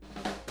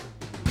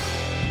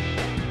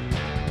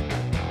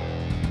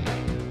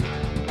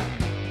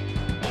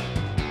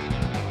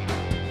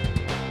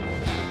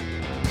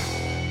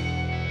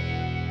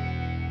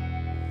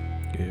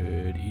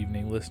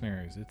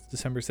listeners. It's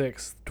December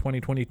 6th,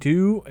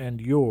 2022,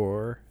 and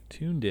you're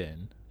tuned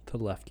in to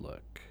Left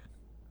Look.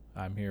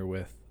 I'm here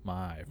with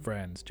my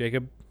friends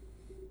Jacob.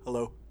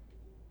 Hello.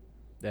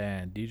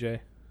 And DJ.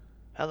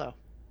 Hello.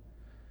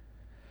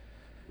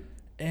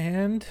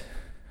 And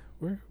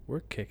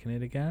we're kicking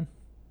it again.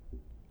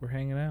 We're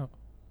hanging out.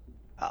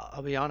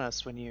 I'll be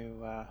honest, when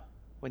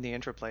the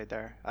intro played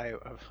there, I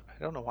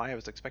don't know why I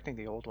was expecting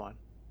the old one.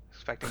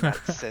 Expecting that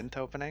synth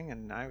opening,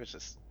 and I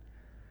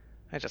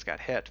just got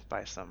hit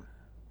by some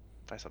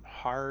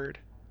hard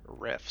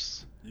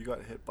riffs. You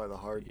got hit by the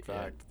hard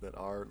fact that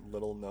our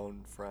little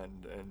known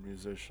friend and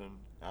musician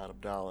Adam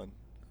Dallin,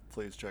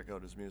 please check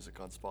out his music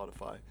on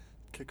Spotify,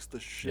 kicks the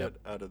shit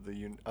out of the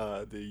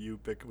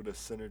ubiquitous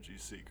Synergy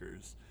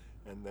Seekers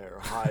and their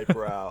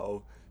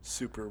highbrow,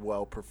 super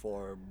well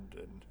performed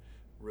and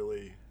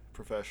really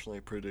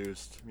professionally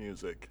produced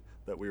music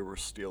that we were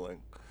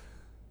stealing.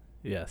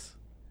 Yes.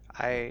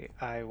 I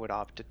would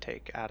opt to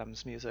take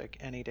Adam's music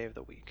any day of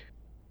the week.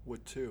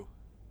 Would too.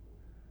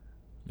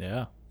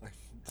 Yeah.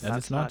 And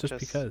it's not just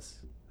because.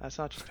 That's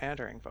not just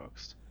pandering,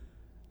 folks.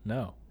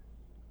 No.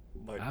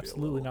 Might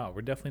Absolutely not.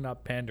 We're definitely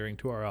not pandering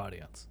to our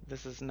audience.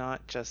 This is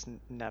not just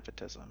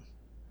nepotism.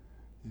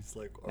 He's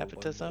like our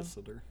nepotism? one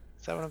listener.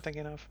 Is that what I'm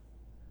thinking of?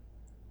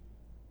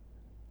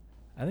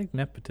 I think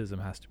nepotism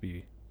has to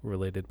be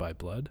related by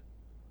blood.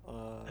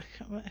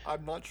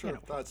 I'm not sure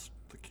if that's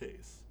the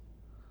case.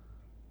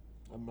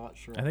 I'm not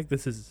sure. I think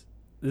this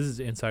is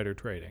insider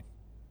trading.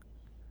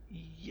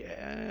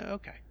 Yeah,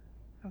 okay.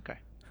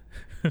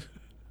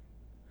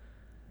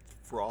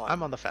 Fraud.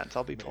 I'm on the fence.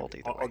 I'll be told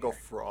either way. I'll go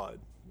fraud.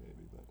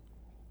 Maybe then.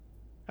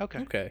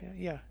 Okay.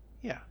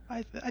 Yeah.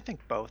 I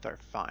think both are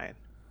fine.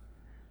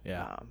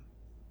 Yeah.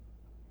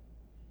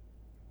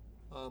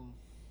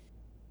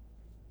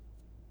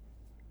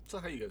 So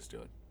how you guys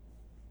doing?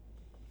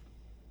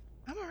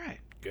 I'm all right.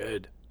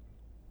 Good.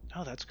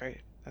 Oh, that's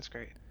great.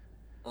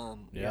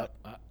 Yeah.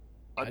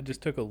 I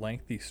just took a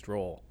lengthy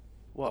stroll.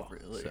 Whoa. Oh,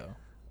 really?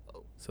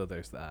 So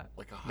there's that.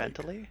 Like a hike.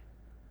 Mentally?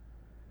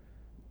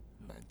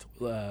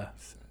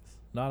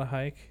 Not a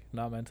hike,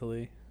 not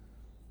mentally.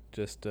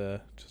 Just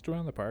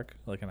around the park,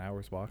 like an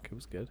hour's walk. It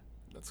was good.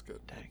 That's good.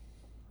 Dang.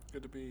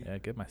 Good to be. Yeah,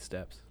 get my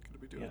steps. Good to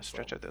be doing.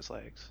 Stretch out those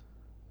legs.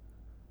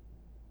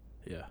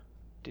 Yeah.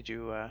 Did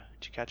you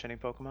catch any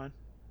Pokemon?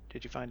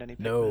 Did you find any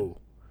Pikmin?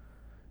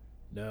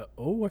 No.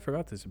 Oh, I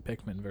forgot there's a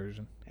Pikmin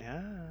version.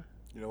 Yeah.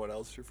 You know what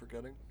else you're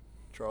forgetting?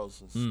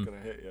 Charles is gonna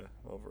hit you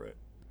over it.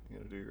 You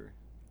gotta do your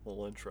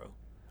little intro.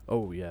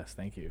 Oh yes,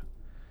 thank you.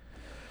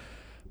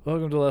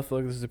 Welcome to Left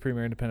Look. This is a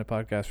premier independent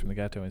podcast from the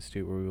Gatto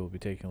Institute, where we will be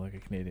taking a look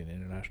at Canadian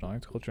international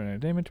arts, culture, and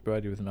entertainment to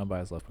provide you with an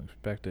unbiased left-wing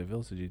perspective.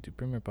 LCG to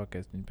premier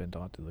podcast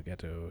independent de le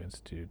Gatto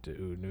Institute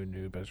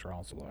nous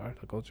baserons sur l'art,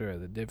 la culture et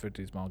le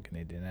divertissement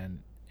canadien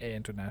et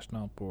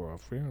international pour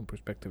offrir une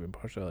perspective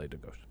impartiale et de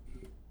gauche.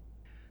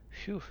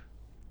 Phew.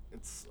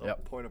 It's a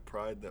point of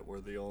pride that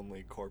we're the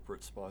only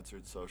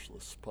corporate-sponsored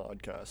socialist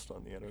podcast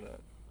on the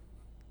internet.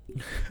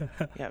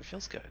 Yeah, it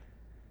feels good.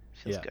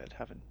 Feels good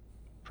having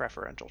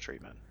preferential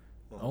treatment.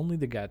 Only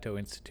the Gatto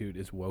Institute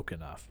is woke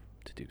enough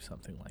to do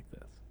something like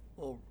this.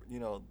 Well,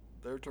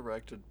 they're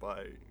directed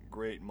by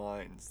great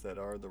minds that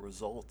are the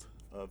result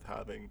of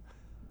having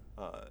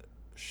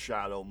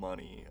shadow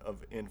money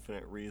of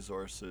infinite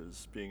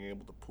resources being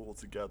able to pool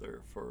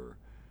together for,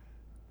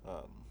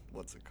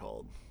 what's it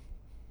called?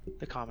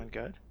 The common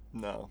good?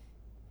 No.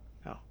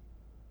 Oh.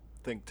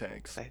 Think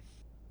tanks.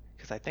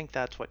 Because I think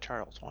that's what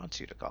Charles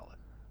wants you to call it.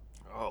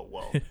 Oh,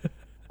 well.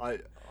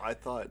 I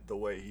thought the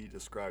way he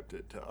described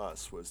it to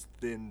us was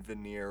thin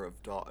veneer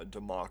of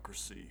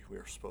democracy we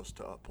were supposed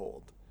to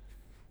uphold.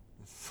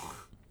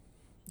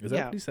 Is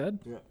that what he said?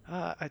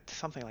 Yeah.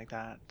 Something like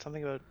that.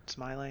 Something about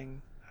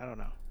smiling. I don't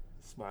know.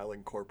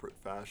 Smiling corporate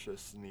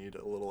fascists need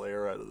a little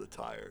air out of the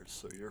tires,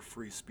 so your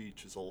free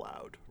speech is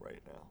allowed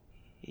right now.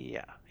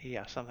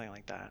 Yeah, something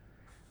like that.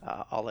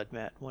 I'll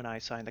admit, when I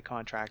signed the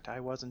contract, I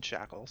was in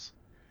shackles.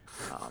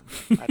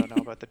 I don't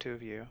know about the two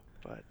of you,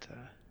 but...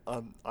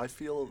 I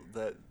feel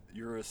that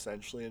you're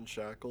essentially in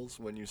shackles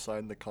when you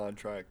sign the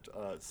contract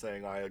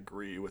saying I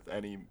agree with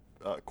any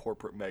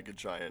corporate mega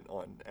giant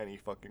on any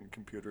fucking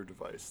computer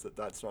device,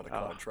 that's not a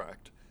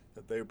contract.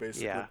 That they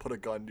basically put a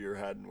gun to your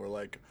head and were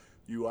like,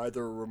 you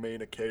either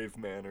remain a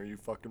caveman or you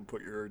fucking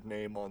put your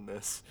name on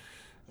this.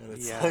 And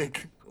it's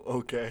like,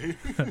 okay.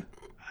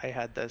 I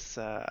had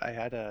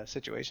a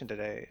situation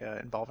today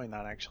involving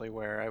that, actually,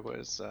 where I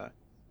was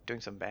doing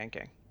some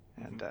banking.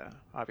 And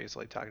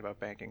obviously talking about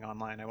banking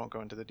online, I won't go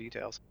into the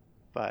details,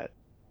 but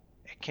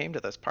it came to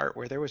this part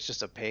where there was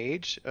just a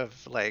page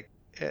of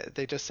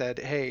they just said,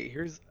 hey,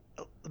 here's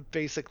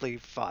basically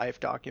 5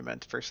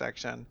 documents per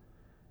section.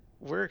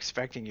 We're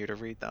expecting you to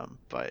read them,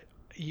 but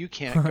you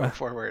can't go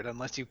forward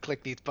unless you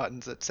click these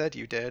buttons that said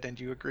you did and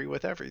you agree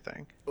with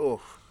everything.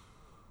 Oh.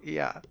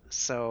 Yeah,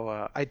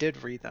 so I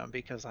did read them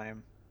because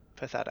I'm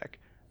pathetic,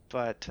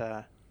 but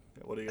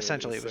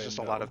essentially it was just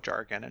a lot of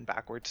jargon and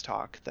backwards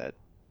talk that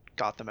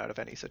got them out of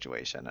any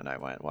situation, and I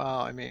went, well,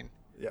 I mean...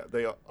 Yeah,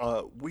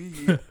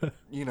 we,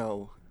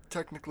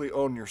 technically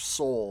own your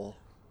soul,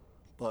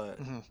 but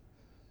hmm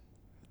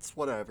it's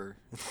whatever.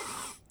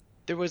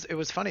 It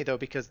was funny though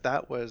because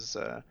that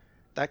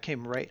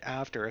came right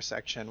after a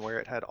section where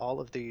it had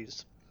all of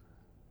these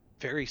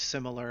very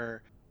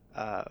similar.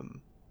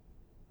 Um,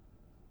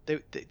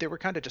 they were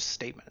kind of just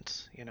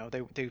statements, you know.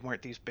 They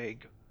weren't these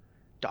big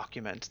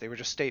documents. They were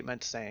just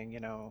statements saying, you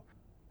know,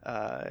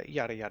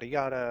 yada yada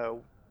yada.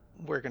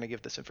 We're going to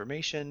give this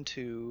information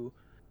to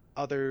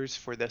others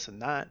for this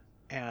and that.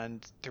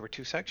 And there were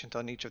two sections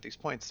on each of these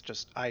points.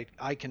 Just I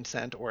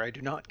consent or I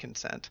do not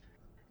consent.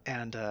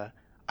 And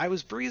I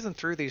was breezing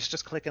through these,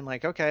 just clicking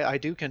like, okay, I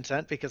do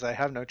consent because I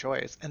have no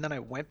choice. And then I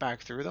went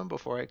back through them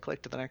before I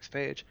clicked to the next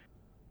page.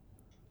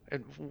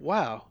 And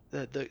wow,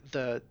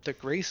 the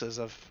graces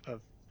of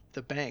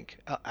the bank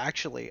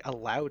actually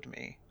allowed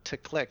me to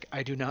click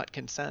I do not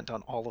consent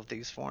on all of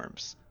these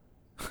forms.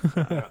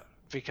 Yeah,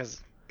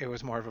 Because it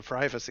was more of a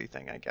privacy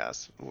thing, I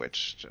guess,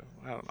 which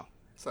I don't know.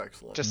 it's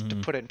excellent. Just to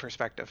put it in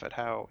perspective at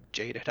how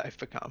jaded I've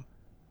become.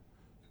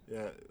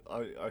 Yeah,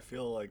 I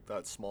feel like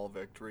that small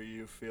victory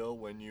you feel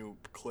when you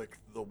click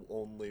the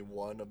only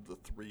one of the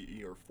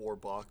 3 or 4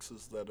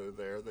 boxes that are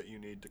there that you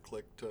need to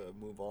click to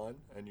move on,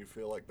 and you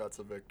feel like that's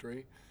a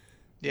victory.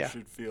 You Yeah.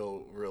 should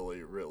feel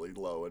really, really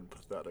low and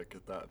pathetic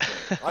at that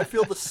point. I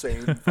feel the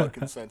same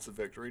fucking sense of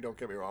victory. Don't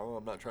get me wrong.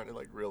 I'm not trying to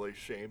like really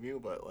shame you,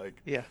 but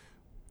like, Yeah.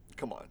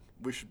 come on.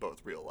 We should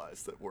both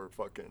realize that we're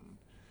fucking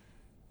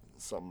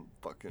some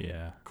fucking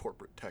Yeah.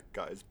 corporate tech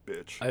guy's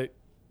bitch.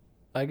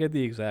 I get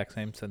the exact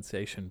same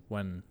sensation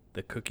when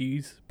the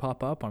cookies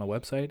pop up on a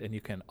website and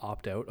you can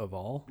opt out of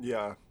all.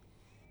 Yeah,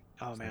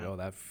 Oh It's man. like, oh,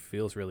 that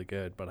feels really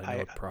good, but I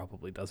know it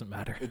probably doesn't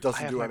matter. it I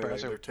doesn't have do my anything.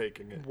 browser They're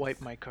taking it.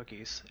 Wipe my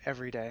cookies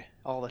every day,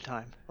 all the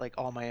time. Like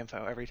all my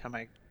info. Every time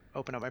I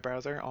open up my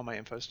browser, all my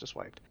info is just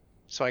wiped.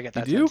 So I get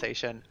that do?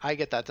 sensation. I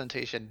get that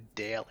sensation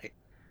daily.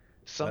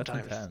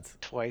 Sometimes intense.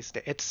 twice.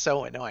 It's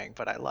so annoying,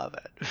 but I love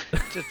it.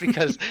 Just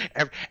because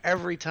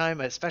every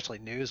time, especially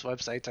news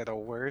websites are the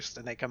worst,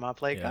 and they come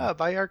up like, Yeah.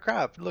 buy our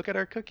crap, look at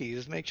our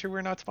cookies, make sure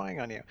we're not spying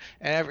on you.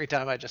 And every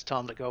time I just tell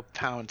them to go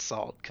pound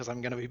salt because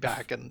I'm going to be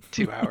back in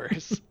 2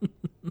 hours.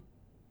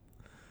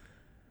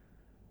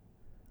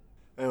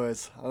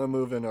 Anyways, I'm gonna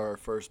move into our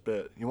first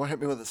bit. You want to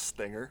hit me with a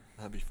stinger?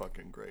 That'd be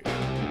fucking great.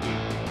 That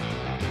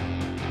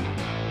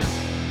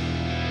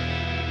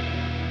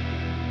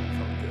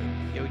felt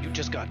good. Yo, you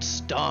just got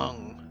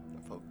stung.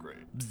 That felt great.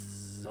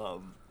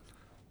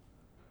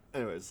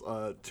 Anyways,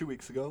 2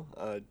 weeks ago,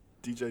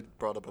 DJ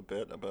brought up a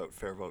bit about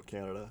Fair Vote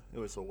Canada. It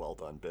was a well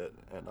done bit,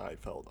 and I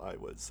felt I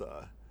was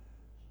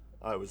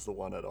the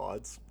one at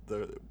odds.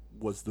 There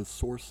was the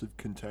source of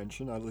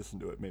contention. I listened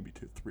to it maybe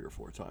 3 or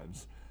 4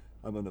 times.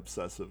 I'm an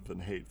obsessive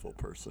and hateful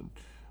person.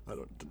 I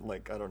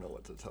don't know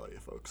what to tell you,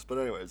 folks. But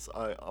anyways,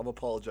 I'm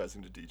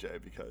apologizing to DJ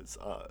because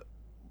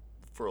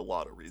for a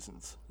lot of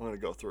reasons. I'm gonna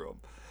go through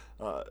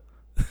them.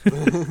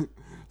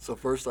 So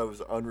first, I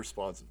was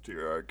unresponsive to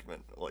your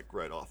argument, like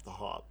right off the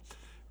hop,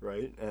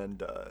 right?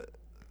 And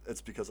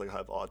it's because I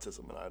have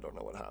autism and I don't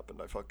know what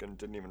happened. I fucking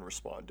didn't even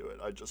respond to it.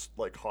 I just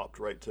like hopped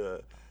right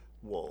to,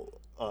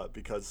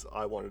 because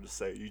I wanted to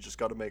say you just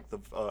got to make the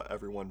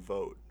everyone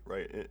vote,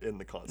 right, in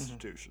the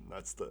Constitution.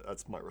 That's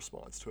my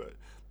response to it.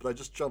 But I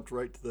just jumped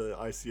right to the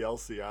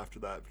ICLC after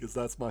that because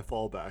that's my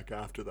fallback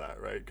after that,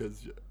 right?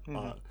 Because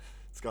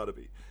it's got to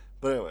be.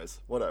 But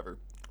anyways, whatever.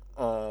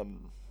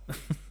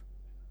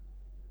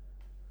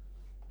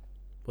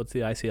 What's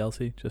the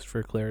ICLC, just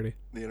for clarity?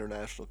 The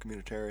International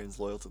Communitarians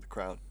Loyal to the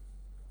Crown.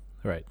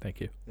 All right, thank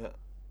you. Yeah.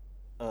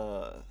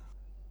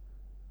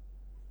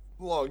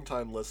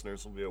 Long-time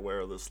listeners will be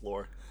aware of this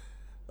lore.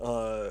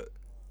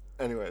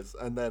 Anyways,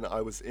 and then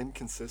I was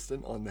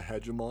inconsistent on the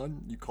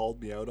hegemon. You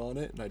called me out on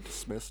it, and I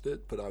dismissed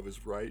it, but I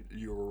was right.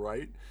 You were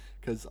right,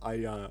 because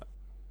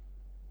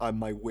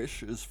my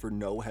wish is for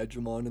no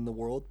hegemon in the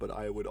world, but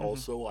I would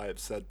also, I have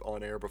said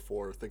on air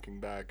before, thinking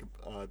back,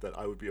 that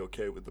I would be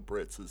okay with the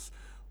Brits as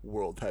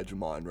world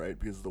hegemon, right,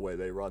 because of the way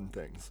they run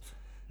things.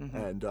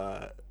 And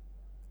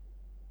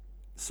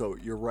so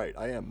you're right,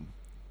 I am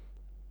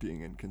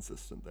being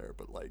inconsistent there,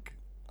 but like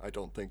I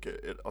don't think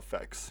it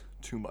affects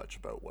too much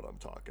about what I'm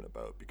talking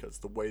about, because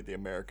the way the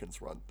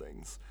Americans run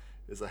things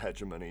is a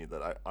hegemony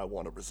that I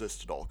want to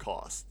resist at all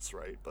costs,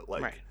 right? But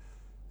like, Right.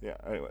 yeah,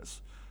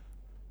 anyways,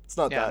 it's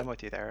not Yeah, that, I'm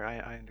with you there.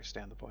 I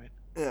understand the point.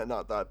 yeah,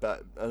 not that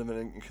bad of an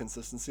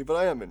inconsistency, but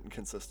I am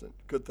inconsistent.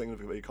 Good thing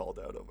to be called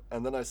out of.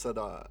 And then I said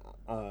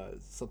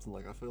something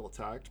like I feel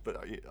attacked, but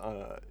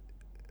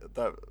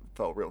that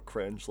felt real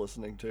cringe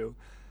listening to,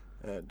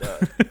 and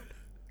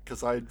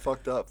because I'd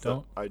fucked up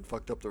I'd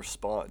fucked up the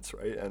response,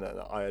 right? And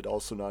I had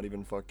also not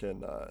even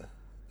fucking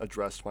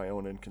addressed my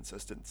own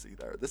inconsistency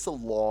there. This is a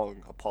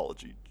long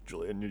apology,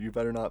 Julian. You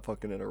better not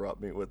fucking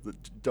interrupt me with the,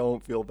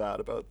 don't feel bad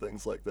about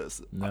things like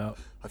this. No.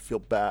 I feel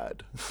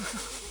bad.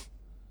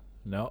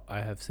 No,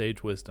 I have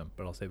sage wisdom,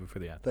 but I'll save it for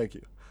the end. Thank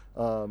you.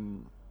 I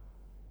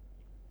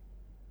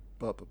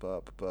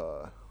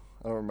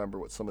don't remember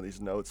what some of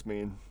these notes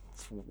mean.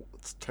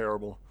 It's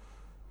terrible.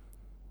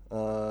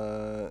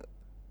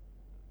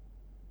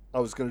 I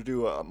was gonna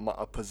do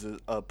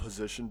a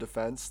position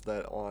defense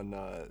that on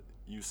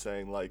you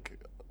saying like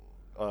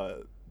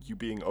you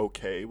being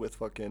okay with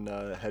fucking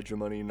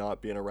hegemony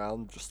not being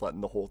around, just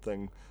letting the whole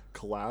thing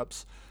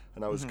collapse.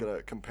 And I was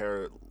gonna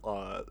compare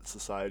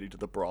society to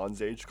the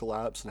Bronze Age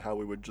collapse and how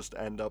we would just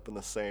end up in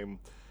the same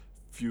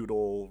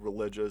feudal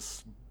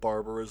religious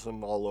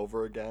barbarism all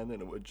over again,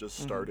 and it would just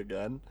start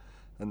again.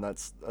 And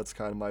that's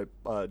kind of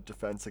my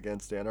defense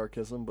against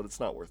anarchism, but it's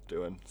not worth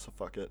doing, so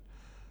fuck it.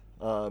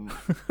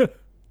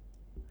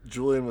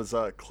 Julian was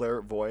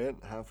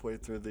clairvoyant halfway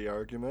through the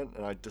argument,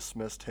 and I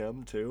dismissed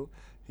him too.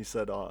 He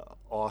said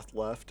auth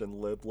left and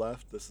lib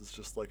left. This is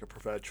just like a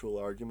perpetual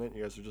argument.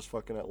 You guys are just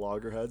fucking at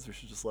loggerheads. We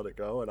should just let it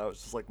go. And I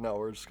was just like, no,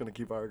 we're just going to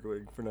keep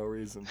arguing for no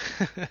reason.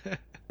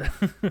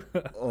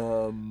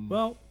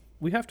 Well,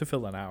 we have to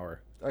fill an hour.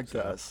 I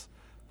guess.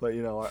 But,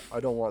 you know, I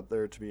don't want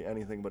there to be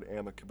anything but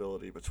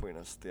amicability between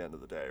us at the end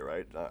of the day,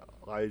 right?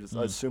 I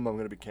assume I'm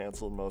going to be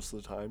canceled most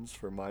of the times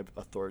for my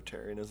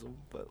authoritarianism,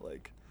 but,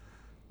 like,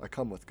 I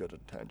come with good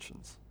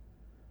intentions.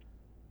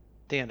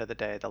 At the end of the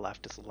day, the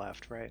left is the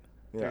left, right?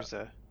 Yeah.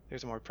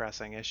 There's a more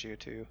pressing issue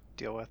to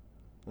deal with.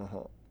 And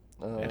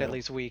And at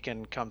least we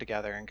can come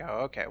together and go,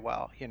 okay,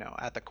 well, you know,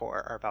 at the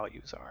core, our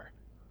values are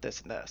this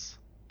and this,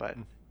 but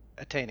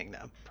attaining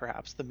them,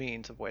 perhaps the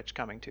means of which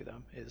coming to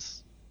them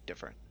is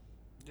different.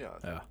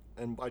 Yeah.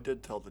 And I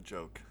did tell the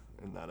joke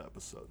in that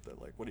episode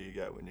that, like, what do you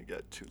get when you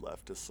get two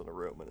leftists in a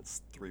room and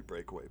it's 3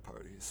 breakaway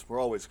parties?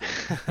 We're always going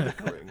to be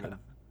bickering and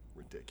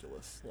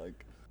ridiculous.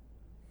 Like,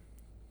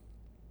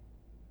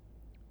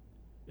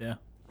 Yeah.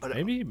 but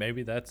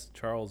Maybe that's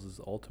Charles's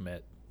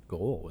ultimate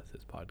goal with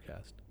this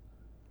podcast.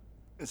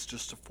 it's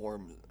just to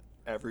form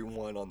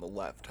everyone on the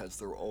left has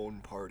their own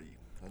party.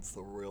 That's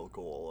the real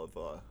goal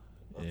of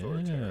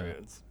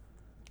authoritarians.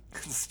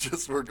 It's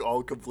just we're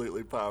all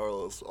completely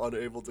powerless,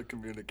 unable to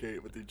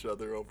communicate with each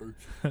other over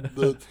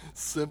the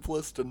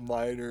simplest and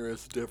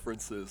minorest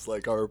differences,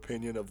 like our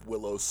opinion of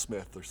Willow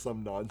Smith or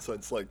some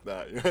nonsense like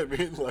that. You know what I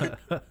mean? Like,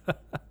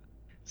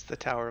 It's the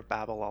Tower of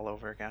Babel all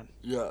over again.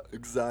 yeah,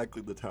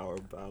 exactly, the Tower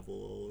of Babel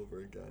all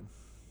over again.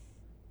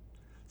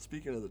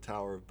 Speaking of the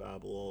Tower of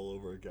Babel all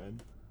over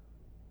again,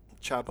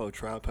 Chapo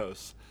Trap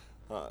House,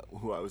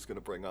 who I was going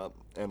to bring up,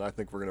 and I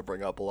think we're going to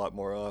bring up a lot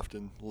more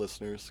often,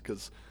 listeners,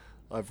 because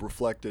I've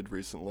reflected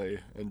recently,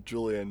 and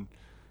Julian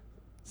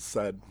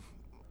said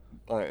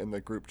in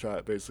the group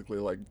chat basically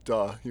like,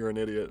 duh, you're an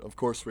idiot, of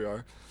course we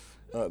are,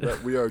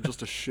 that we are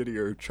just a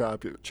shittier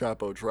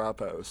Chapo Trap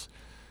House,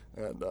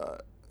 and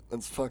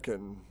that's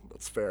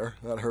fair,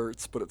 that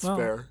hurts, but it's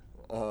fair.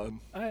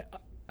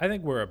 I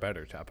think we're a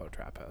better Chapo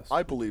Trap House.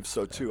 I believe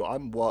so too.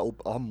 I'm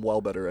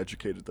well better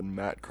educated than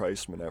Matt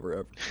Kreisman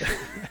ever.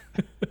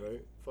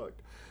 Right? Fuck.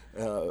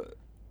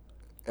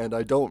 And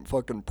I don't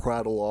fucking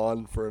prattle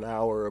on for an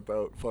hour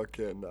about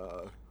fucking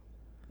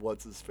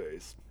what's his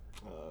face,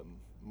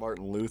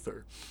 Martin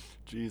Luther.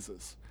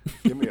 Jesus,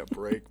 give me a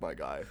break, my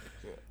guy.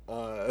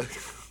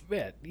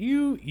 Man,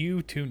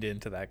 you tuned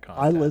into that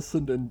content. I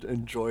listened and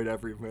enjoyed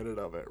every minute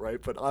of it,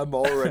 right? But I'm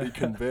already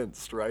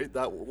convinced, right?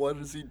 That what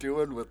is he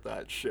doing with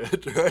that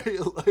shit, right?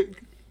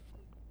 Like,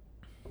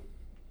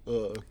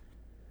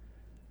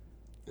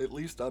 at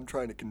least I'm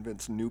trying to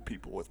convince new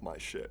people with my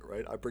shit,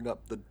 right? I bring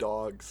up the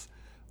dogs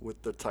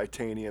with the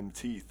titanium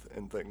teeth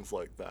and things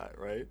like that,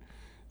 right?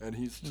 And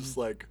he's just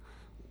like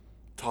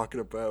talking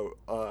about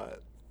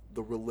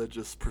the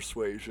religious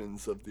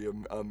persuasions of the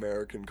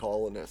American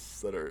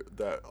colonists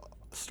that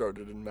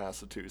started in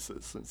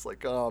Massachusetts. And it's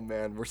like, oh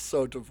man, we're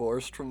so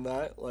divorced from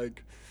that.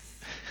 Like,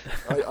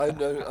 I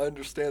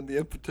understand the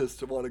impetus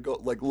to want to go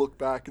like look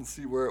back and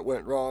see where it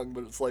went wrong,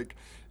 but it's like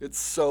it's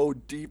so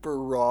deeper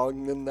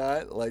wrong than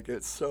that. Like,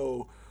 it's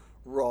so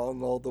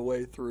wrong all the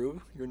way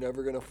through. You're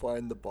never gonna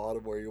find the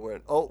bottom where you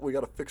went, oh, we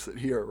gotta fix it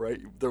here, right?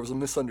 There was a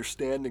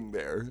misunderstanding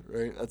there,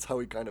 right? That's how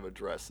he kind of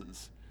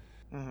addresses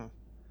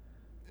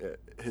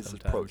his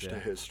Sometimes, approach yeah. to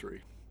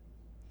history.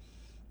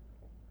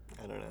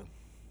 I don't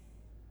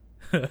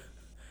know.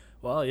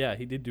 Well, yeah,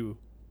 he did do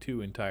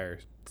 2 entire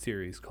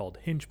series called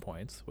Hinge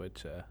Points,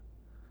 which,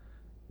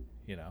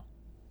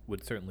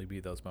 would certainly be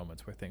those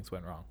moments where things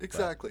went wrong.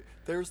 Exactly.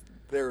 There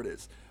it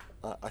is.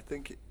 I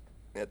think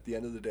at the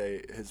end of the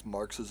day, his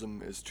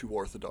Marxism is too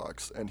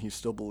orthodox, and he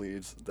still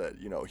believes that,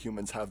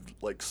 humans have,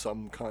 like,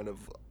 some kind of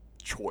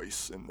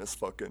choice in this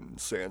fucking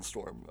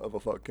sandstorm of a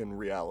fucking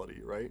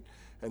reality, right?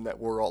 And that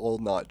we're all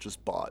not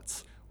just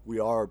bots. We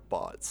are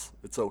bots.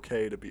 It's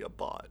okay to be a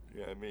bot. You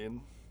know what I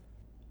mean?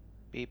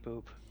 Beep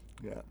boop.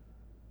 Yeah.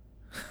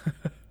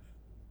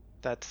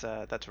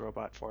 That's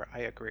robot for I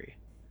agree.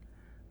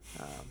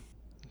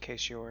 In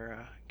case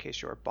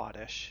you're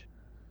bottish,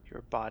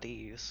 your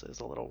bodies is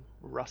a little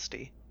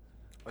rusty.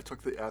 I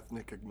took the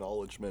ethnic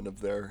acknowledgement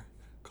of their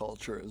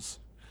culture as,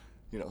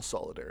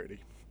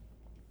 solidarity.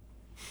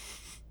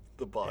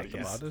 The bodies. The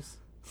Modus?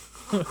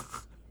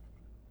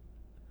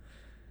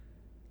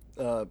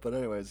 But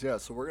anyways, yeah,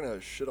 so we're going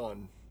to shit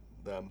on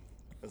them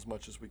as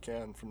much as we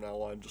can from now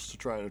on, just to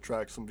try and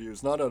attract some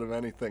views, not out of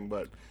anything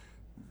but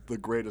the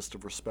greatest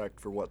of respect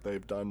for what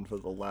they've done for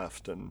the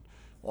left and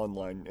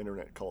online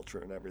internet culture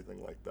and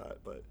everything like that.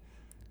 But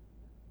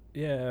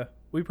Yeah,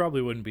 we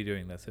probably wouldn't be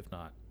doing this if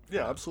not.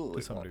 Yeah,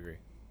 absolutely. To some degree,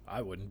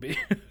 I wouldn't be.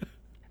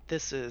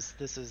 This is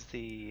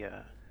the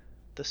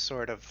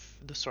sort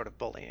of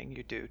bullying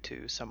you do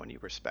to someone you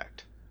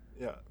respect.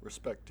 Yeah,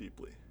 respect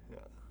deeply.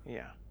 Yeah.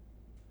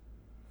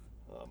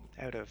 Yeah. Um,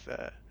 Out of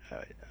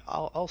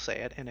I'll say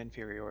it, an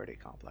inferiority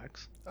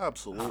complex.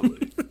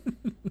 absolutely.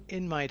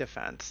 In my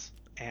defense,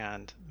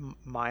 and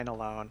mine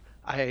alone,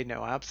 I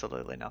know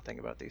absolutely nothing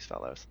about these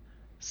fellows,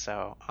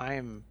 so I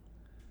am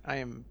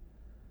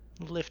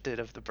lifted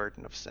of the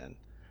burden of sin.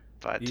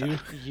 But You-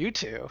 you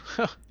two,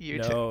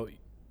 you two, No,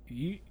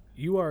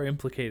 you are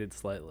implicated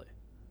slightly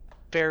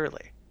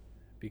barely.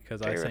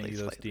 because I sent Barely you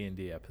those slightly.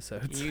 D&D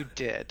episodes. You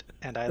did,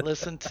 and I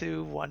listened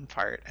to one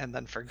part and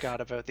then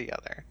forgot about the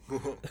other.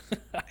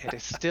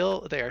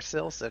 They are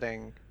still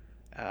sitting,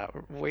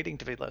 waiting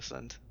to be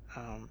listened.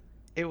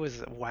 It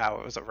was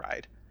a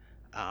ride.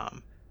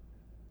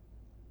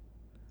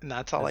 And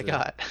that's all I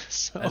got.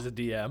 So As a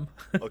DM.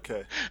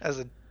 Okay. as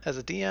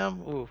a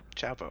DM, ooh,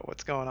 Chapo,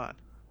 what's going on?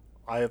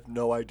 I have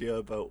no idea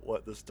about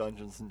what this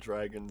Dungeons and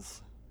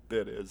Dragons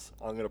bit is.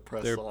 I'm gonna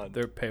press on.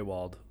 They're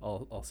paywalled.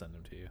 I'll send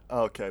them to you.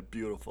 Okay,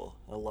 beautiful.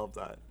 I love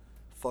that.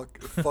 Fuck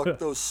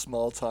those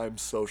small-time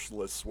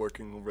socialists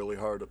working really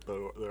hard at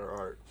their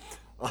art.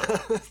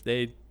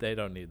 They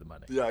don't need the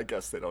money. Yeah, I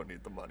guess they don't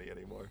need the money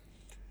anymore.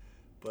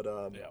 But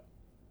Yeah.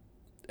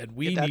 And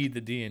we Yeah, need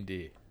the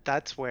D&D.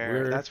 That's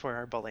where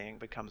our bullying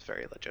becomes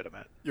very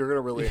legitimate. you're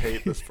gonna really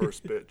hate this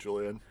first bit,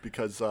 Julian,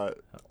 because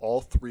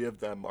all three of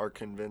them are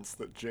convinced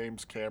that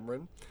James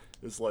Cameron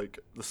is like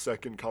the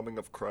second coming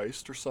of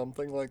Christ or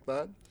something like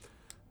that.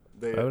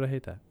 Why would I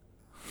hate that?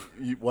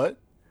 What?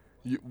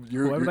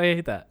 Why would I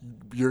hate that?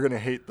 You're gonna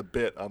hate the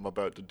bit I'm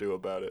about to do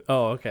about it.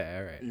 Oh, okay,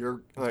 all right.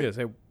 You're I was gonna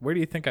say, where do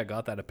you think I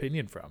got that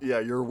opinion from? yeah,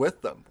 you're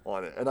with them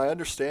on it, and I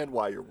understand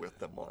why you're with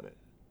them on it,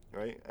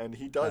 right? And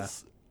he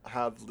does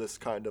have this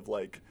kind of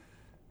like,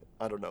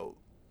 I don't know,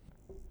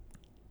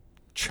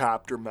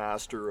 chapter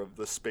master of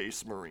the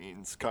Space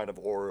Marines kind of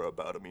aura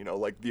about him, you know,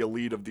 like the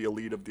elite of the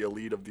elite of the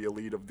elite of the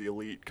elite of the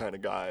elite kind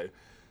of guy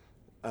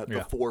at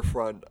the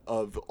forefront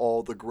of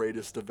all the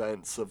greatest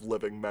events of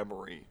living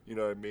memory, you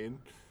know what I mean?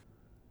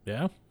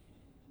 Yeah?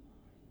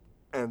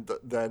 And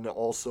then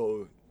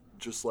also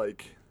just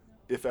like,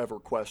 if ever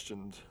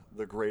questioned,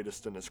 the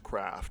greatest in his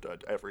craft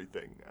at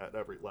everything, at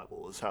every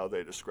level, is how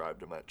they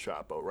described him at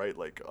Chapo, right?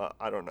 Like,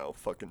 I don't know,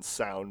 fucking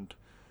sound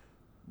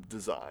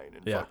design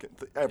and fucking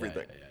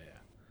everything. Yeah.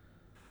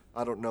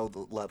 I don't know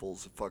the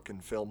levels of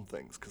fucking film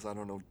things because I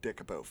don't know dick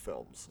about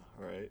films,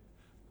 all right?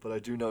 But I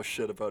do know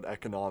shit about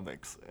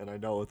economics, and I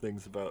know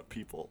things about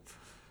people.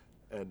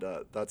 And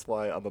that's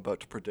why I'm about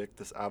to predict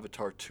this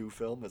Avatar 2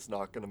 film is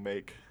not going to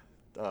make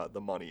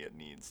the money it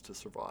needs to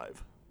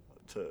survive,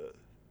 to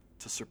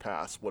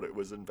surpass what it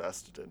was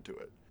invested into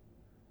it.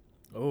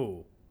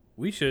 Oh,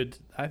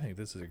 I think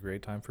this is a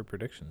great time for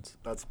predictions.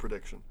 That's a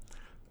prediction.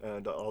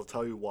 And I'll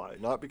tell you why.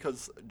 Not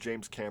because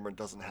James Cameron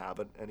doesn't have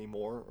it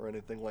anymore or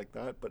anything like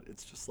that, but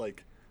it's just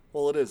like,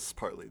 well, it is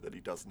partly that he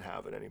doesn't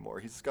have it anymore.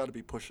 He's got to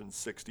be pushing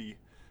 60,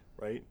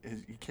 right?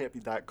 He can't be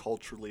that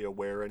culturally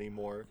aware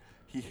anymore.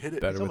 He hit it.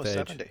 Better He's with almost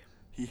age. 70.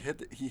 He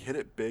hit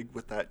it big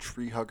with that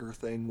tree hugger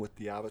thing with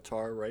the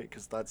Avatar, right?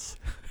 Because that's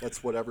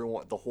what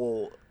everyone, the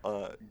whole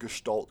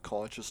Gestalt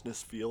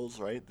consciousness feels,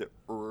 right? The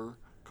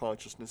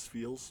consciousness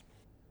feels.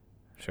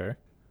 Sure.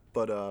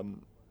 But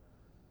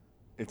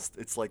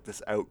it's like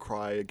this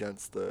outcry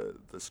against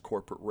this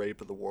corporate rape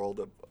of the world,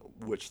 of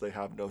which they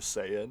have no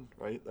say in,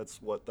 right?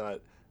 That's what that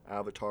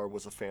Avatar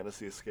was a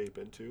fantasy escape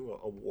into,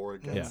 a war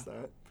against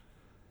that.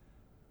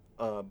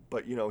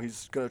 But you know,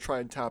 he's gonna try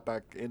and tap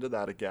back into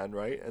that again,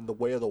 right? And the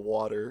Way of the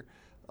Water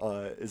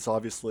is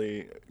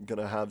obviously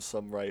gonna have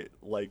some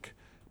like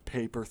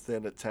paper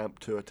thin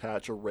attempt to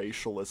attach a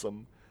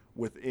racialism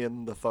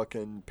within the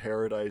fucking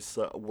paradise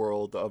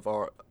world of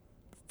our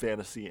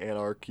fantasy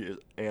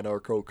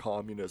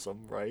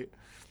anarcho-communism, right?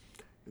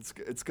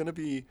 It's gonna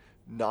be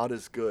not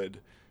as good,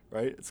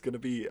 right? It's gonna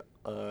be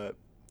a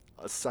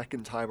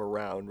second time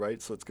around,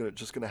 right? So it's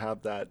gonna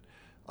have that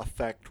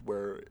effect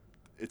where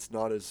it's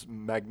not as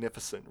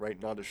magnificent, right?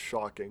 Not as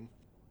shocking.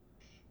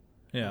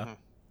 Yeah.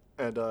 Mhm.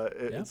 And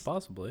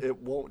Possibly. it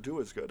won't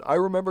do as good. I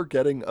remember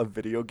getting a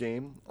video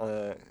game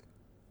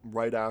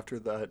right after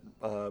that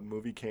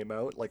movie came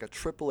out, like a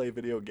AAA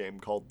video game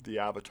called the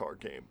Avatar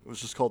game. It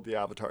was just called the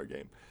Avatar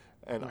game.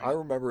 And I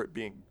remember it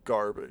being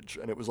garbage,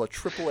 and it was a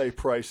AAA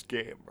priced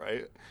game,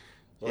 right?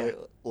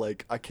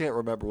 Like, I can't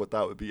remember what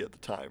that would be at the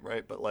time,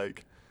 right? But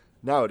like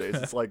nowadays,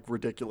 it's like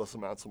ridiculous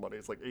amounts of money.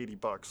 It's like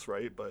 $80,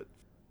 right? But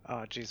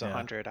Oh, geez, Yeah.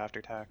 100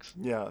 after tax.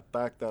 yeah,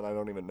 back then I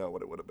don't even know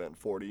what it would have been,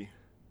 40,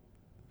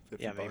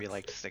 50 Yeah, maybe bucks.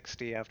 like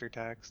 60 after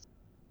tax.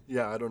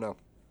 Yeah, I don't know.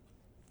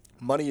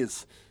 Money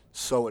is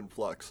so in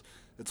flux.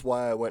 It's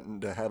why I went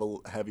into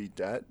heavy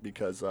debt,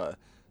 because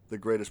the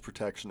greatest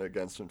protection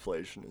against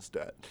inflation is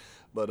debt.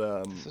 But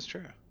This is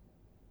true.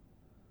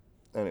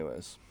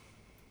 anyways,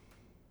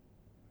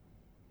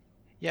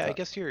 Yeah, I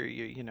guess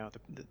you know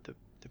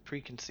the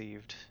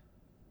preconceived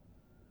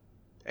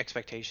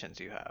expectations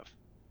you have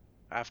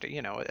after,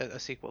 a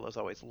sequel is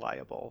always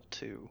liable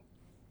to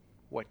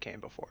what came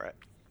before it.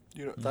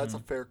 That's a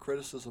fair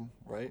criticism,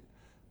 right?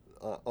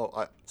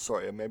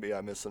 Sorry, maybe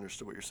I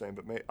misunderstood what you're saying,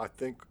 but I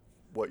think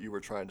what you were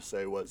trying to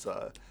say was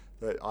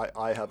that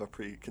I have a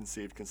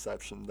preconceived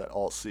conception that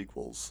all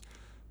sequels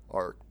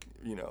are,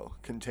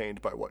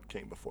 contained by what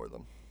came before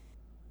them.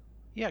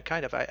 Yeah,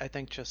 kind of. I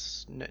think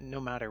just no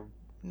matter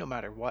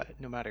what,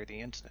 no matter the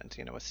incident,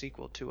 a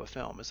sequel to a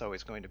film is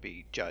always going to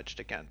be judged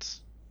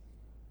against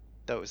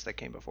those that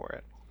came before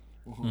it.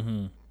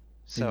 Mm-hmm.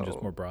 So, even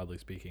just more broadly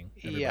speaking,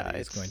 everybody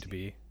is going to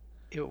be.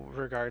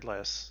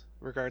 Regardless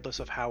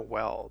of how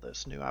well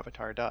this new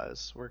Avatar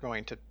does, we're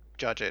going to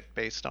judge it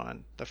based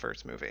on the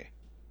first movie,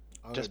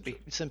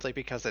 simply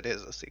because it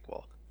is a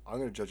sequel. I'm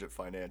going to judge it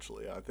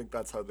financially. I think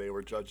that's how they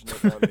were judging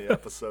it on the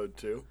episode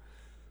too.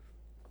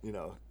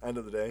 End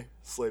of the day,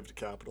 slave to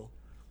capital.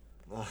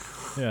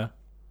 Yeah.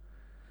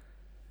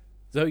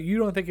 So you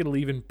don't think it'll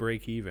even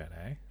break even,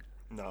 eh?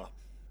 No.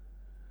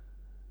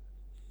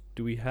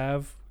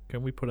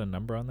 Can we put a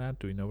number on that?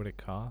 Do we know what it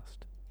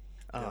cost?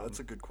 Yeah, that's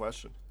a good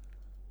question.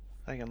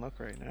 I can look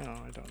right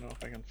now. I don't know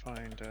if I can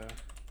find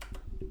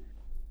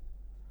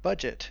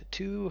budget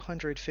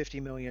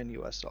 $250 million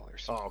US.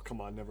 Oh,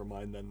 come on, never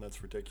mind then.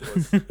 That's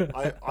ridiculous.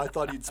 I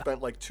thought he'd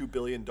spent like $2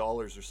 billion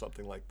or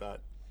something like that.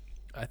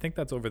 I think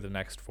that's over the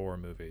next 4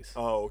 movies.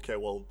 Oh, okay.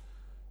 Well,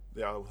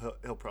 yeah,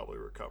 he'll probably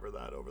recover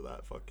that over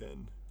that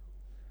fucking.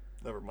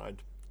 Never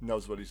mind.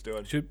 Knows what he's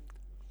doing.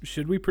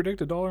 Should we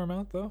predict a dollar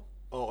amount though?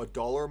 Oh, a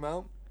dollar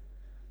amount?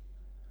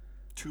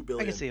 $2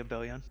 billion. I can see $1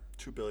 billion.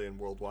 $2 billion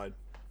worldwide.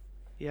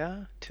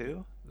 Yeah,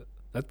 2.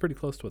 That's pretty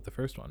close to what the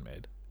first one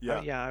made.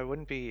 Yeah. I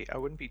wouldn't be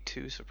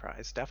too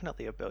surprised.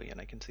 Definitely $1 billion.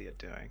 I can see it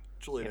doing.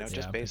 Julian,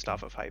 just based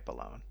off of hype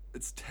alone.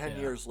 It's 10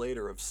 years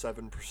later of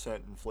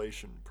 7%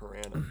 inflation per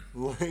annum.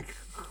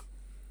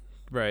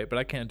 Right, but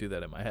I can't do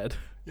that in my head.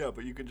 Yeah,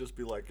 but you can just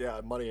be like, yeah,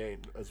 money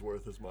ain't as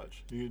worth as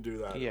much. You can do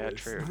that. Yeah,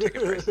 true.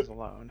 Ticket prices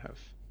alone have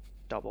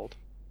doubled.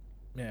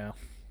 Yeah.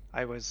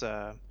 I was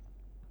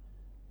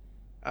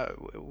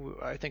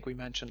I think we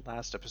mentioned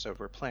last episode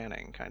we're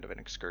planning kind of an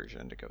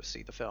excursion to go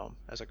see the film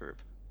as a group,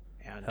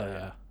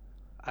 and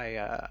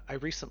I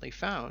recently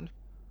found,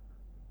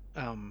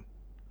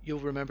 you'll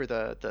remember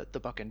the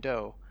Buck and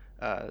Doe,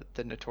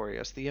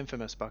 the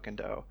infamous Buck and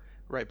Doe,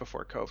 right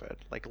before COVID,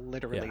 like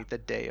literally the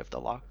day of the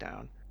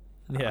lockdown.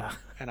 Yeah.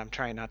 And I'm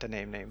trying not to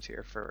name names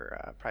here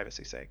for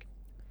privacy's sake,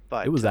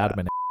 but it was Adam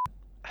and.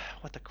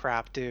 What the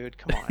crap, dude?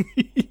 Come on.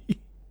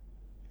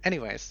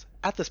 Anyways,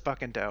 at this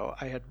Buck and Doe,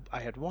 I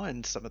had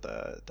won some of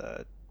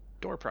the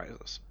door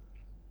prizes.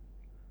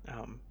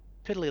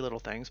 Piddly little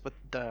things, but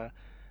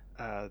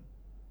I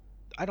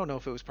don't know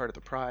if it was part of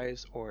the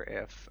prize or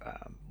if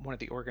one of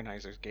the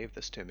organizers gave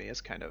this to me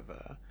as kind of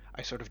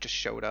I sort of just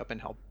showed up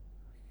and helped,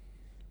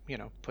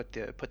 put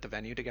the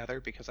venue together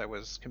because I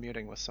was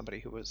commuting with somebody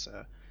who was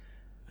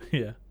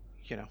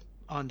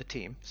on the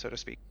team, so to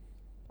speak.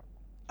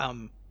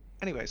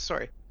 Anyways,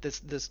 sorry.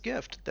 This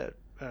gift that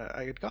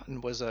I had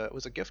gotten was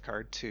a gift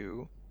card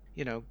to,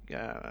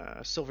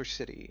 Silver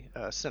City,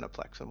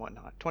 Cineplex and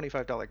whatnot,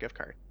 $25 gift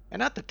card.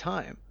 And at the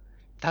time,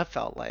 that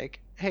felt like,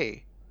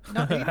 hey,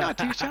 not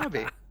too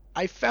shabby.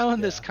 I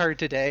found this card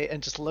today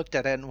and just looked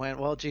at it and went,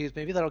 well, geez,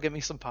 maybe that'll get me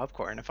some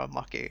popcorn if I'm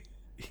lucky.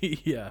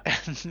 Yeah.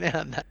 And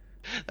man,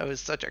 that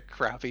was such a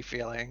crappy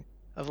feeling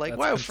of like,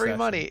 wow, concession. free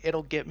money,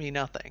 it'll get me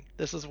nothing.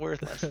 This is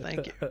worthless.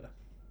 Thank you.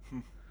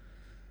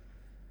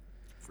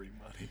 Free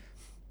money.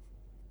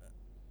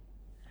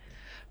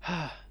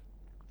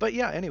 But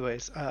yeah,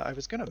 anyways, I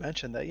was going to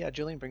mention that,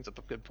 Julian brings up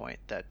a good point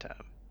that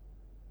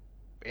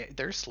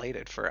they're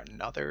slated for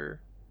another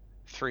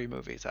 3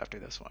 movies after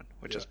this one,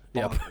 which is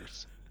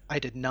bonkers. I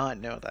did not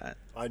know that.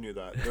 I knew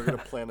that. They're going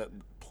to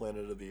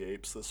Planet of the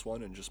Apes this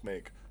one and just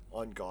make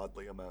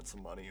ungodly amounts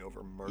of money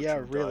over merchandise.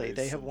 Yeah, really.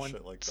 They have one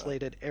like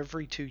slated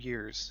every 2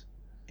 years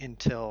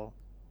until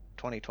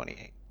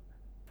 2028.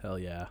 Hell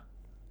yeah.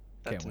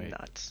 That's Can't wait.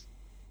 Nuts.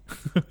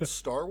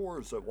 Star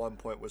Wars at one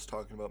point was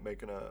talking about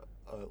making a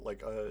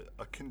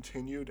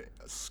continued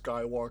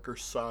Skywalker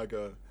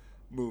saga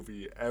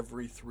movie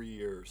every 3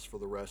 years for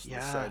the rest of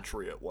the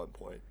century at one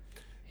point.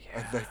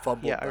 And they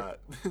fumbled that.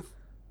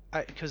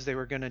 Because they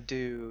were gonna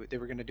do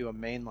a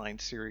mainline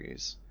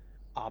series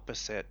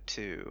opposite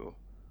to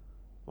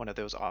one of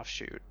those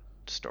offshoot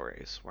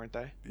stories, weren't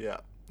they? Yeah.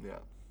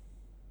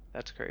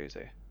 That's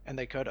crazy. And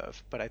they could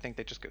have, but I think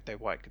they just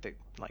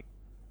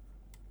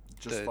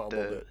fumbled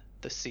it.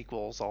 The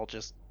sequels all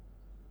just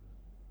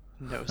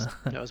nosedive.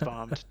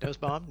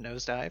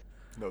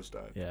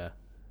 Nosedive. Yeah.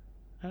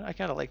 I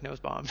kind of like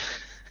Nosebomb.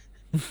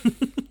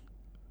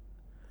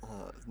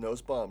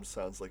 Nosebomb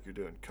sounds like you're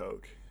doing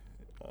coke.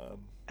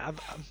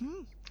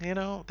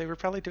 They were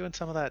probably doing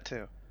some of that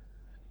too.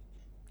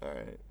 All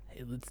right.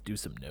 Hey, let's do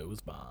some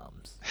nose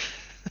bombs.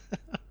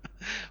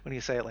 When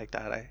you say it like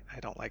that, I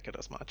don't like it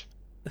as much.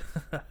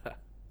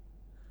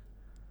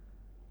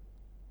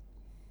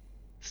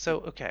 So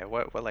okay,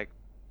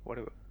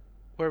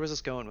 where was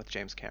this going with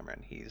James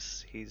Cameron?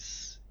 He's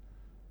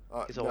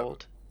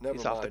old. Never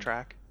He's mind. off the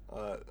track.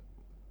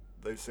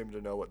 they seem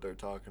to know what they're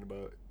talking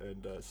about,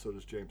 and so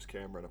does James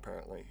Cameron.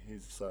 Apparently,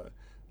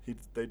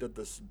 they did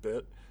this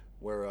bit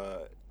where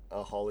a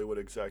Hollywood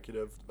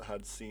executive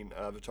had seen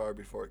Avatar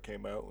before it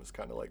came out. It was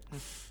kind of like,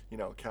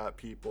 cat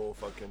people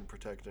fucking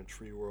protecting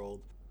tree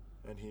world,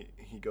 and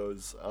he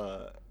goes,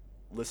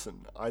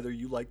 listen, either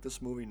you like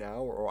this movie now,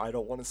 or I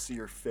don't want to see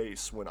your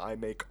face when I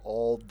make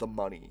all the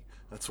money.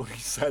 That's what he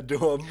said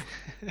to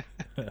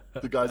him.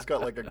 The guy's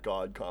got like a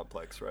god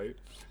complex, right?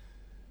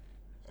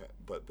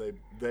 But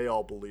they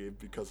all believe,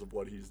 because of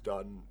what he's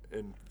done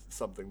in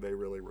something they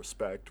really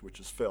respect, which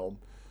is film,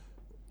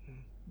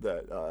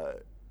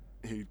 that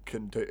he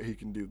can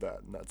do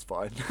that, and that's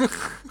fine.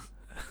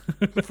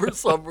 For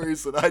some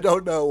reason, I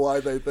don't know why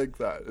they think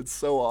that. It's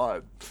so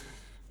odd.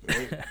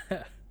 Right?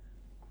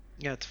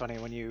 Yeah, it's funny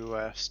when you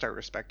start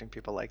respecting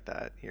people like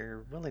that.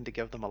 You're willing to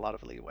give them a lot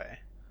of leeway.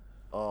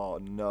 Oh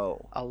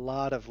no! A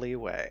lot of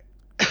leeway.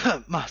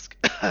 Musk.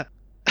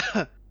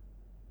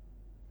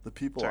 The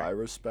people Sorry. I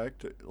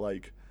respect,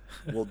 like,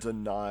 will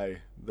deny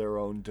their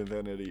own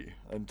divinity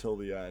until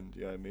the end.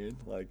 You know what I mean?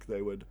 Like,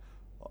 they would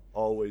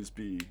always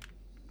be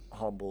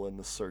humble in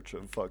the search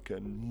of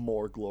fucking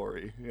more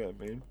glory. You know what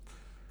I mean?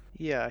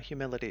 Yeah,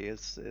 humility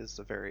is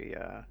a very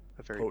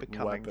Potent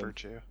becoming weapon.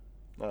 virtue.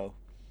 No.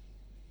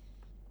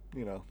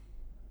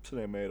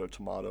 Tomato,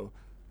 tomato,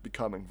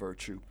 becoming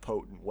virtue,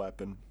 potent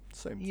weapon,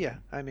 same thing. Yeah,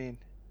 I mean,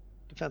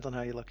 depends on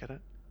how you look at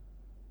it.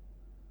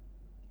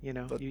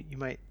 But- You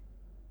might,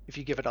 if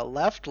you give it a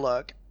left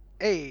look,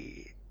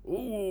 hey,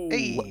 Ooh.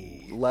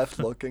 hey. Left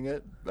looking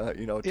it, Yeah.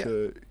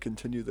 to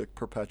continue the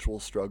perpetual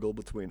struggle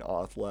between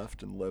auth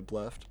left and lib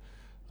left.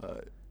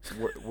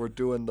 We're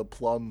doing the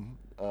plum.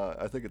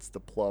 I think it's the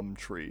plum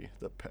tree.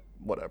 The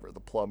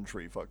plum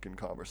tree fucking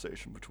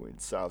conversation between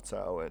Cao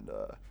Cao and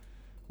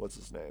what's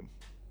his name?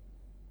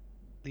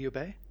 Liu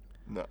Bei?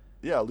 No,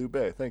 yeah, Liu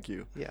Bei. Thank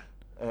you. Yeah.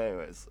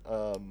 Anyways,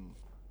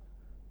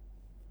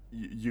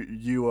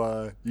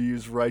 you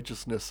use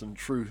righteousness and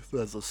truth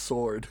as a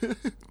sword.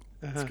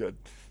 It's good.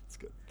 It's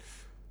good.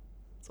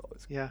 It's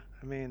always good. Yeah,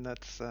 I mean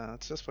that's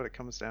just what it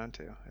comes down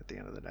to at the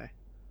end of the day.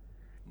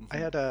 I Mhm.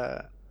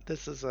 had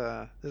this is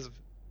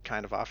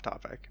kind of off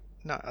topic.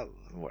 No,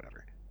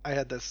 whatever. I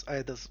had this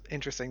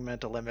interesting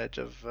mental image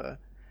of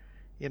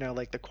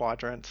like the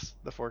quadrants,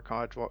 the four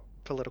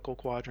political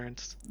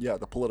quadrants. Yeah,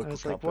 the I political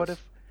was compass. like,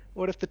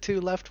 what if the two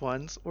left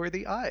ones were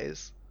the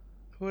eyes?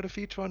 What if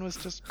each one was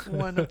just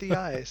one of the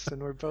eyes,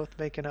 and we're both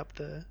making up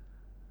the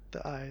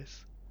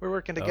eyes? We're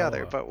working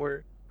together, Oh. but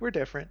we're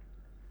different.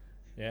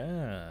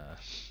 Yeah.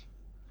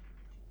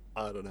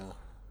 I don't know.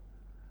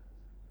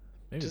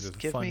 Maybe Just there's a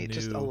give fun me, new,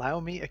 just allow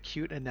me a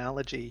cute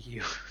analogy.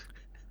 You,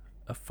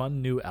 a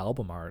fun new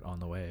album art on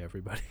the way,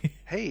 everybody.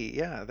 hey,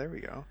 yeah, there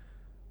we go.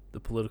 The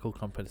political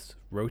compass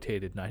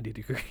rotated 90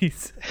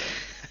 degrees,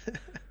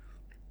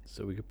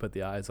 so we could put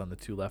the eyes on the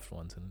two left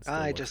ones, and it still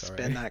I looks just all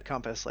spin right. that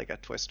compass like a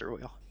twister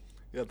wheel.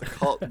 Yeah,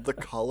 the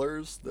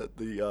colors that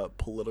the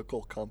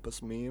political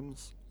compass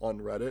memes on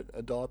Reddit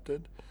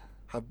adopted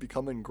have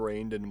become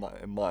ingrained in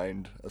my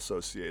mind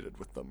associated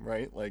with them,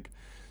 right? Like,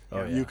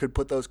 Oh, you yeah. could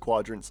put those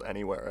quadrants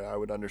anywhere, and I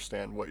would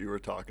understand what you were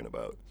talking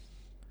about.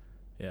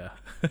 Yeah.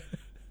 Yeah,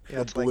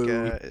 The it's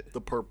blue, like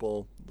the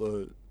purple,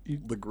 the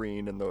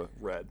green, and the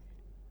red.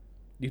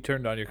 You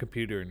turned on your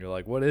computer and you're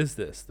like, "What is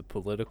this? The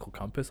political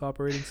compass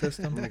operating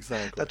system?"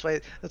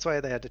 Exactly. that's why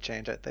they had to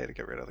change it. They had to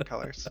get rid of the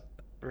colors.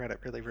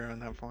 Reddit really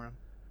ruined that for them.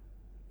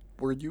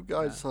 Were you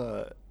guys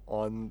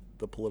on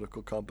the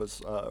political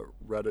compass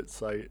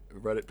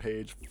Reddit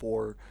page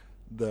for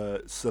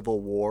the Civil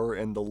War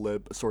and the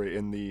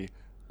in the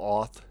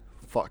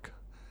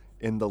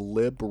in the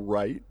lib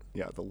right?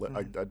 Yeah,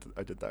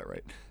 I did that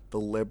right. The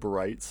lib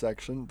right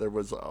section. There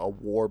was a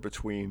war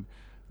between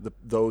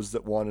those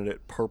that wanted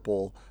it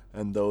purple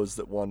and those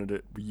that wanted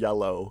it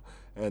yellow,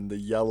 and the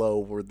yellow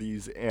were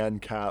these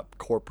ANCAP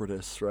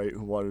corporatists, right,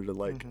 who wanted to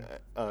an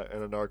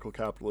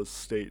anarcho-capitalist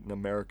state in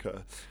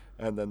America,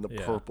 and then the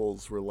Yeah.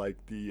 purples were like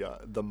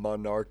the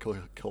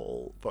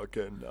monarchical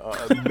fucking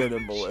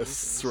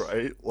minimalists,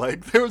 right?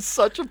 Like, there was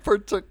such a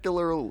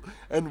particular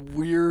and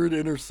weird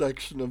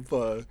intersection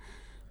of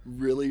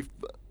really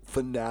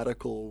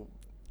fanatical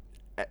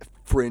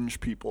fringe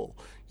people,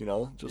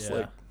 just Yeah.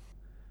 like.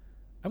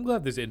 I'm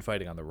glad there's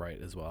infighting on the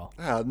right as well.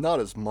 Yeah,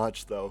 not as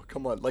much though.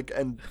 Come on, like,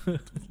 and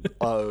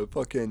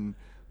fucking,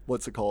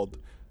 what's it called?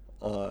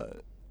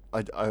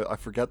 I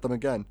forget them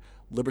again.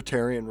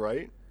 Libertarian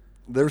right?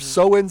 They're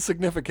so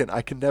insignificant.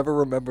 I can never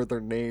remember their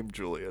name,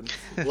 Julian.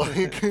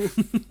 Like,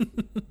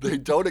 they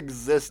don't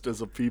exist as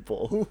a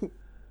people.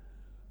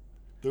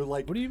 They're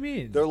like, What do you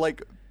mean? they're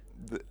like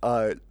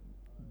a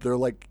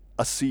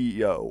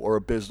CEO or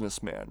a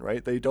businessman,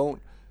 right? They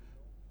don't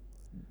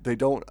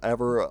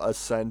ever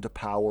ascend to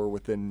power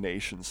within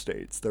nation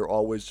states. They're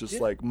always just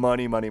like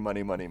money, money,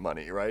 money, money,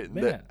 money, right? At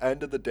Man. the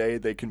end of the day,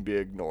 they can be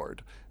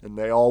ignored, and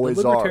they The always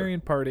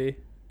Libertarian Party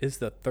is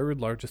the third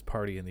largest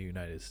party in the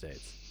United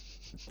States.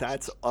 are.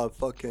 That's a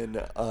fucking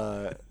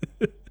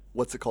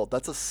what's it called?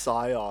 That's a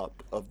psyop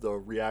of the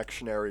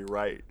reactionary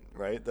right?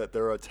 That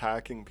they're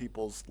attacking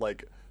people's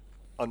like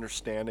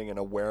understanding and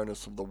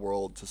awareness of the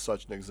world to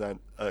such an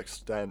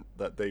extent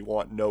that they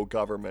want no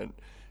government,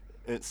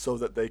 so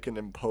that they can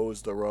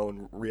impose their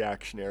own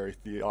reactionary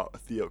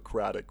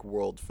theocratic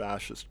world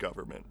fascist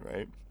government,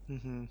 right?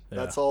 Mm-hmm.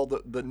 That's all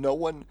that no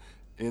one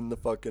in the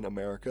fucking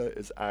America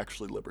is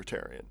actually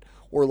libertarian,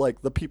 or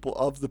like the people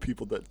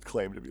that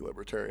claim to be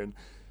libertarian,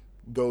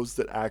 those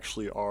that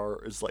actually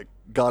are is like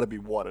got to be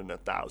 1 in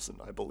 1,000,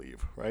 I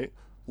believe, right?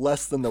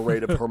 Less than the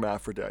rate of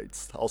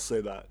hermaphrodites, I'll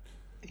say that.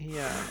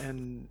 Yeah,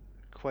 and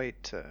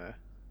quite.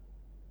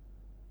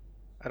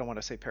 I don't want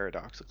to say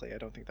paradoxically. I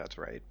don't think that's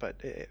right. But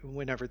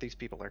whenever these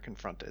people are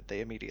confronted,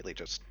 they immediately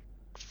just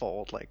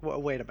fold. Like,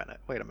 wait a minute,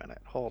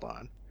 hold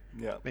on.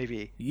 Yeah.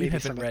 Maybe You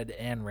haven't some, read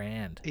Ayn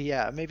Rand.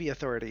 Yeah, maybe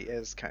authority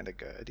is kind of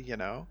good. You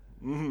know.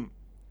 Mm-hmm.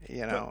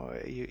 You know,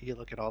 you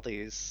look at all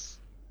these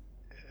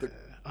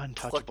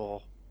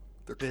untouchable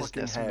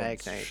business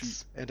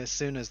magnates, and as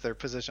soon as their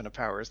position of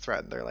power is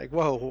threatened, they're like,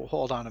 "Whoa,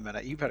 hold on a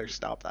minute! You better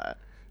stop that.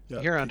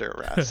 Yeah. You're under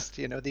arrest."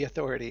 You know, the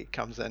authority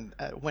comes in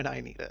when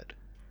I need it.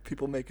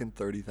 People making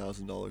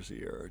 $30,000 a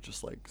year are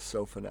just like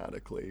so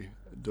fanatically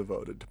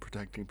devoted to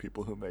protecting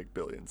people who make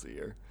billions a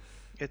year.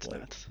 It's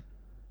like, nuts.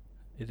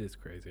 It is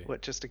crazy.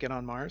 What, just to get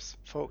on Mars,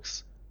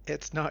 folks?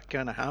 It's not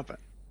gonna happen.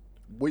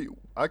 We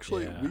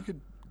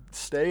could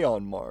stay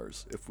on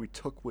Mars if we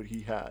took what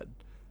he had,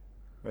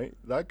 right?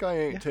 That guy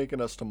ain't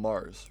taking us to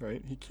Mars,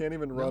 right? He can't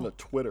even run a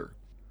Twitter.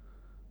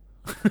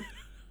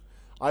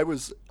 I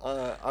was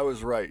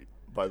right,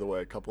 by the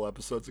way, a couple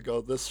episodes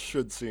ago. This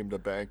should seem to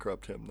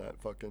bankrupt him, that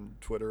fucking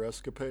Twitter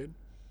escapade.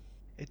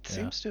 It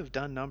seems to have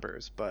done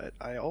numbers, but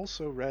I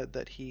also read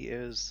that he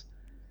is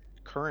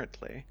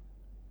currently,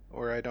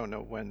 or I don't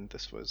know when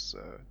this was,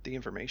 the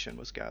information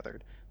was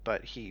gathered,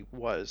 but he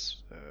was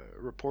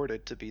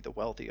reported to be the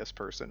wealthiest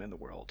person in the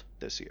world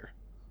this year.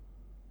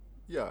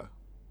 Yeah,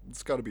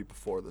 it's got to be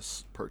before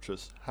this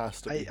purchase.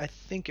 Has to be. I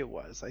think it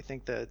was. I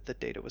think the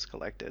data was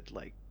collected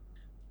like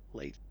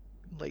late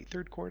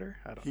third quarter.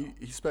 I don't know.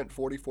 He spent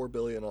 $44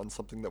 billion on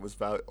something that was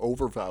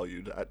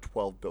overvalued at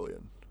 $12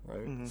 billion,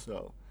 right? Mm-hmm.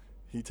 So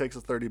he takes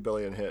a $30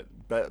 billion hit.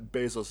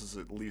 Bezos has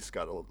at least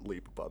got a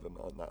leap above him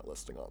on that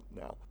listing on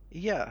now.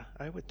 Yeah,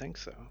 I would think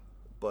so.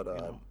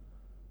 But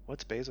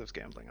what's Bezos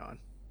gambling on?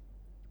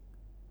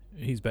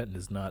 He's betting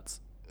his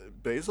nuts.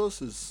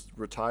 Bezos is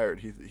retired.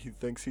 He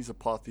thinks he's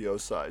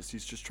apotheosized.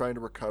 He's just trying to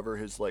recover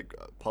his like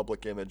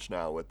public image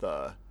now with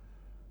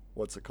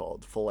what's it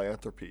called?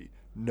 Philanthropy.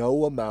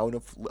 No amount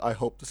of, I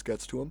hope this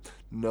gets to him,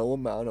 no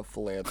amount of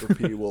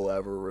philanthropy will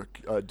ever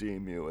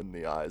redeem you in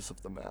the eyes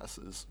of the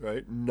masses,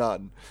 right?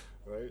 None,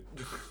 right?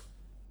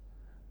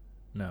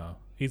 No,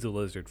 he's a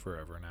lizard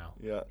forever now.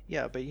 Yeah.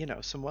 Yeah, but you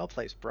know, some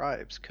well-placed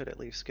bribes could at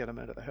least get him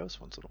out of the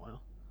house once in a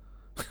while.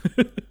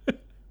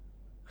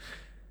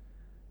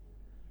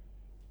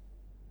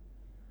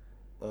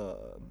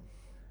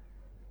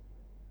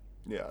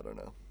 Yeah, I don't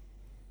know.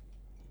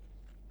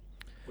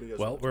 What do you guys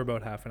Well, want to we're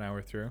about half an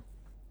hour through.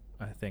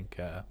 I think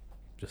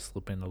just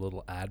slip in a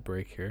little ad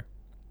break here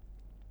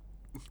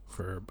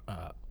for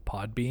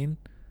Podbean.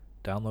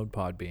 Download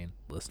Podbean.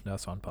 Listen to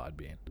us on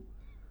Podbean.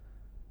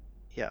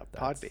 Yeah,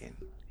 Podbean.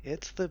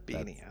 It's the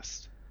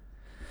beaniest.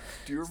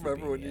 Do you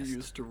remember when you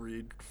used to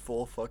read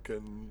full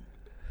fucking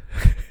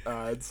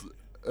ads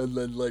and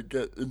then like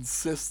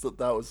insist that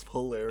was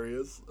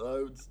hilarious?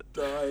 I was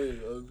dying.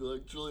 I was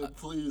like, Julian,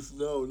 please,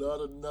 no, not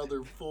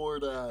another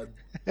Ford ad.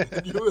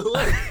 And you were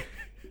like...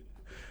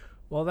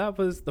 Well, that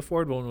was the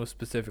Ford one was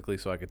specifically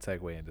so I could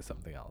segue into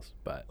something else.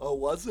 But oh,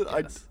 was it?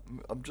 Yes.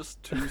 I'm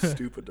just too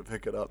stupid to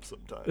pick it up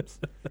sometimes.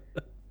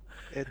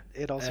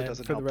 It also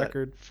doesn't for help the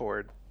record, that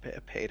Ford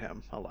paid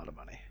him a lot of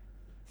money.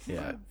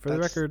 Yeah, for the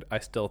record, I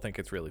still think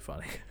it's really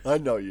funny. I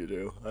know you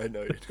do.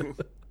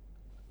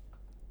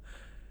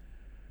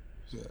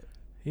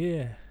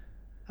 Yeah.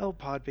 Oh,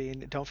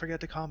 Podbean. Don't forget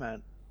to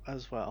comment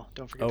as well.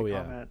 Don't forget to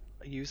comment.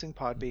 Using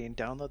Podbean,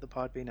 download the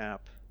Podbean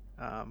app.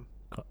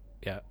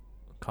 Yeah.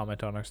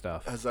 Comment on our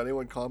stuff. Has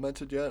anyone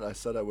commented yet? I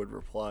said I would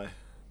reply.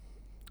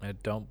 I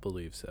don't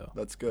believe so.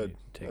 That's good.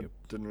 I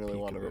didn't really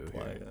want to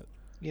reply yet.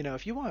 You know,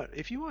 if you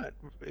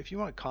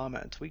want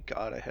comments, we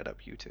gotta hit up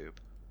YouTube.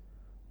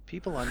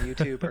 People on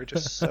YouTube are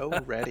just so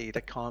ready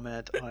to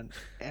comment on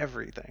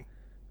everything.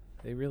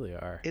 They really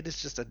are. It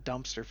is just a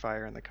dumpster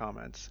fire in the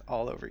comments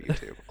all over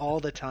YouTube all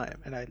the time,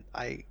 and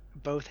I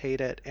both hate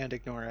it and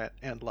ignore it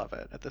and love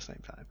it at the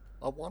same time.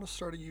 I want to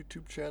start a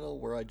YouTube channel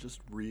where I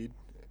just read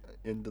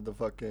into the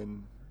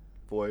fucking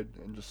void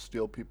and just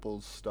steal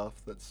people's stuff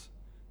that's,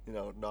 you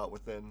know, not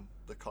within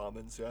the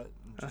commons yet,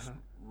 and just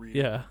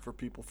read for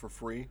people for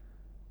free.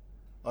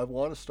 I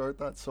want to start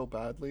that so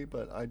badly,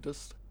 but I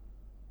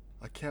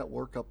can't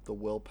work up the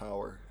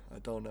willpower. I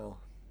don't know.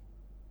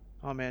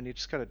 Oh man, you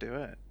just gotta do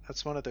it.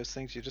 That's one of those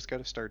things you just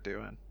gotta start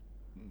doing.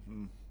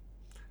 Mm-hmm.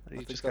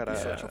 You just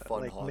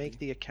gotta make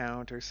the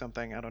account or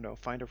something. I don't know.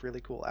 Find a really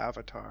cool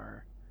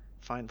avatar.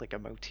 Find like a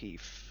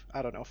motif.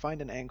 I don't know.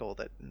 Find an angle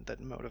that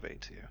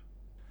motivates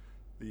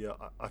you.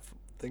 I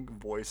think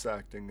voice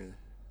acting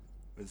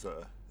is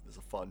a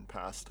fun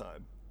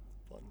pastime,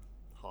 fun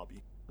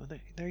hobby. Well,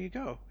 there you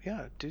go.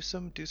 Yeah, do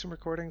some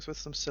recordings with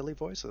some silly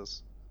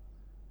voices.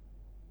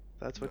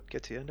 That's what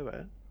gets you into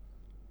it.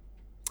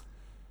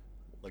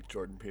 Like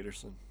Jordan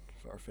Peterson,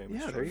 our famous.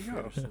 Yeah, there you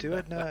Jordan go. Peterson. Do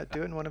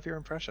it in one of your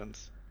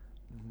impressions.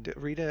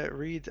 Read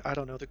I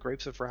don't know, the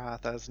Grapes of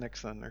Wrath as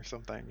Nixon or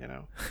something, you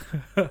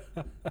know.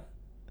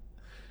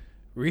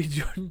 Read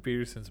Jordan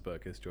Peterson's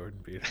book as Jordan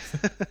Peterson,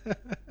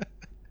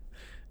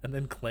 and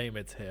then claim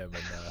it's him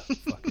and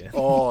fucking.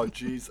 Oh,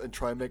 jeez, and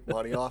try and make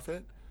money off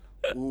it.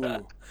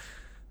 Ooh,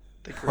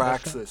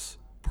 Praxis.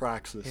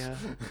 Yeah.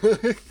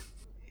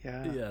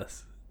 Yeah.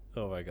 Yes.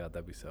 Oh my god,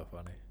 that'd be so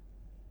funny.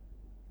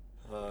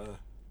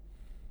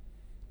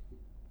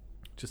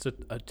 Just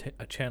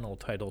a channel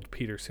titled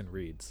Peterson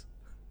Reads.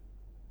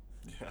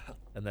 Yeah.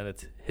 And then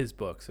it's his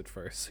books at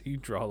first, so you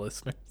draw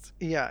listeners.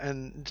 Yeah,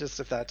 and just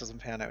if that doesn't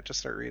pan out,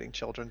 just start reading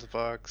children's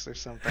books or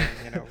something,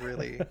 you know,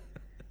 really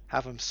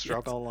have him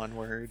struggle on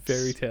words.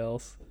 Fairy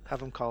tales.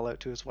 Have him call out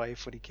to his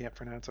wife when he can't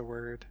pronounce a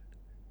word.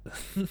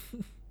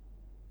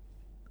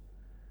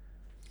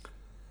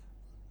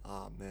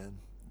 Ah, man.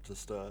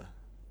 Just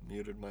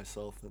muted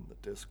myself in the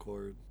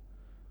Discord.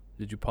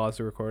 Did you pause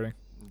the recording?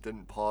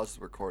 Didn't pause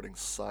the recording,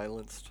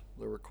 silenced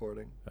the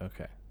recording,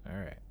 Okay. All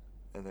right.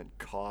 and then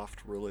coughed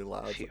really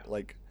loud. Phew.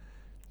 Like,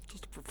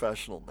 just a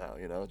professional now,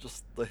 you know?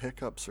 Just the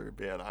hiccups are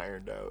being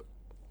ironed out.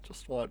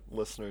 Just want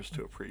listeners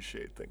to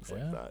appreciate things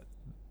Yeah. like that.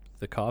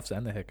 The coughs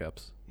and the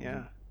hiccups.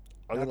 Yeah.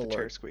 I'm Not gonna the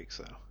chair learn. squeaks,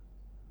 though.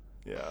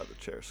 Yeah, the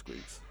chair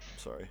squeaks. I'm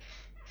sorry.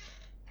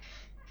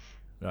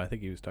 No, I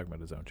think he was talking about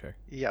his own chair.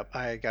 Yep,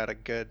 I got a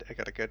good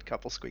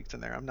couple squeaks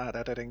in there. I'm not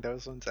editing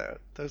those ones out.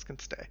 Those can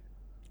stay.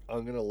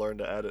 I'm gonna learn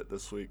to edit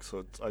this week,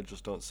 so I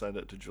just don't send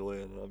it to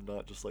Julian. I'm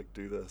not just like,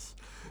 do this.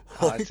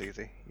 Oh, it's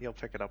easy. You'll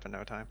pick it up in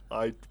no time.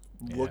 I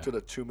looked Yeah.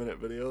 at a 2-minute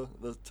video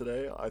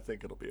today. I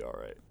think it'll be all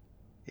right.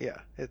 Yeah,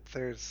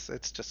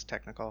 it's just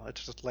technical.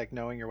 It's just like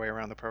knowing your way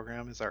around the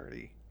program is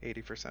already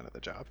 80% of the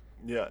job.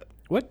 Yeah.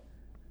 What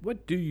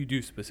do you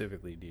do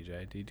specifically,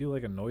 DJ? Do you do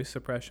like a noise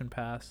suppression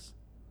pass?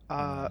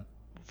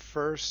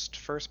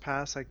 First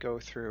pass, I go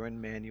through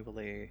and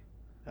manually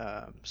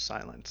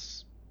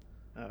silence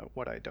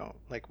what I don't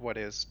like, what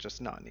is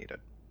just not needed.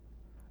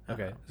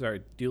 Okay. Sorry.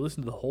 Do you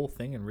listen to the whole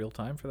thing in real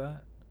time for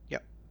that?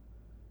 Yep.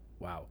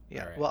 Wow.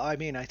 Yeah. All right. Well, I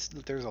mean,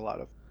 there's a lot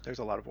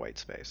of white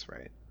space,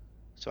 right?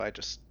 So I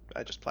just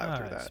plow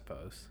through I that.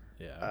 suppose.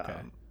 Yeah. Okay.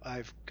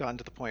 I've gotten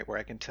to the point where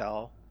I can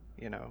tell,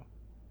 you know,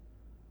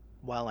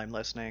 while I'm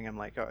listening, I'm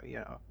like, oh, you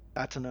know,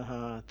 that's an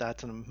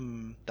that's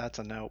an that's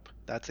a nope,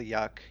 that's a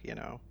yuck, you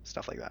know,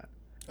 stuff like that.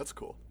 That's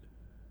cool.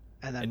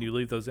 And then And you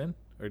leave those in,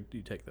 or do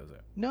you take those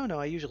out? no,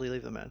 I usually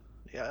leave them in.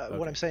 Yeah, what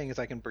Okay. I'm saying is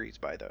I can breeze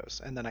by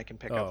those, and then I can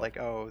pick Oh. up like,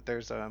 oh,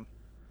 there's a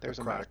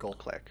crackle. mouse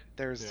click,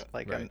 there's Yeah.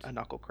 like Right. a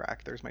knuckle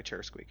crack, there's my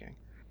chair squeaking,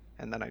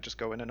 and then I just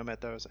go in and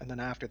omit those, and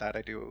then after that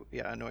I do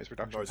a noise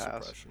reduction Noise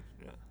pass. suppression.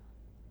 Yeah.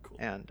 Cool.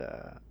 And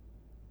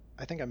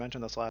I think I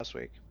mentioned this last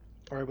week,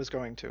 or I was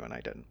going to, and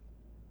I didn't.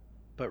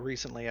 But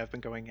recently I've been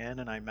going in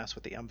and I mess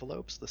with the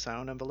envelopes, the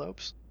sound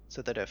envelopes,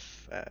 so that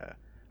if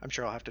I'm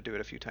sure I'll have to do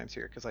it a few times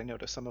here because I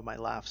noticed some of my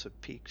laughs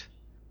have peaked.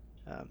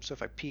 So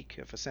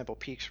if a sample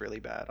peaks really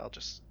bad, I'll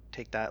just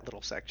take that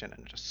little section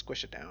and just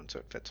squish it down so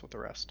it fits with the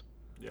rest.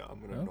 Yeah, I'm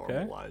gonna Okay.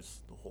 normalize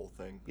the whole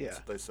thing. Yeah.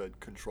 They said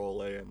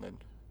Control A and then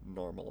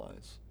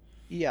normalize.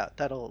 Yeah,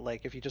 that'll,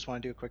 like, if you just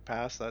want to do a quick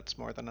pass, that's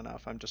more than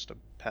enough. I'm just a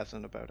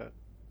peasant about it.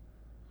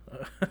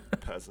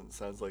 Peasant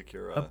sounds like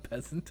you're A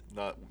peasant.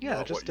 not. Yeah,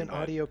 not just what you an meant.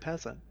 audio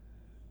peasant.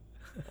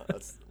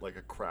 That's like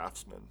a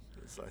craftsman.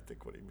 Is I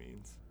think what he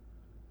means.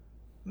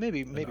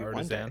 Maybe one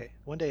artisan. day.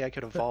 One day I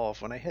could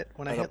evolve. When I hit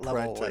An level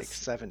like apprentice.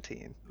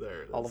 17,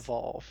 There it is. I'll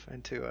evolve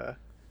into An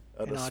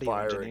an audio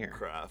aspiring engineer.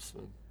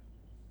 craftsman.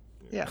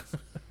 Yeah.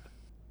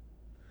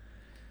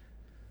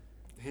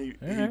 He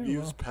Alright,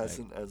 used well,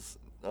 peasant as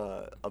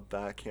a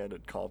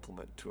backhanded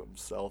compliment to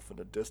himself and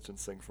a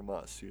distancing from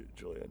us.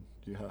 Julian,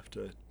 you have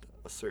to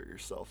assert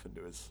yourself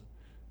into his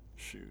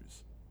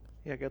shoes.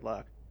 Yeah, good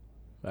luck.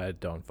 I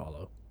don't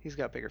follow. He's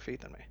got bigger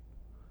feet than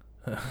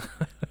me.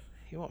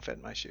 He won't fit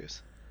in my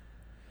shoes.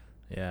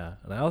 Yeah,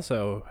 and I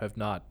also have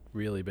not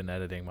really been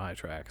editing my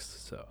tracks,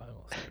 so I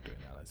will start doing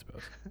that, I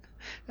suppose.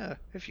 Yeah,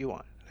 if you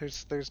want.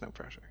 There's no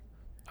pressure.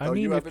 I Oh,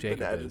 mean, you if haven't Jacob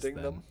been is, editing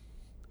then- them?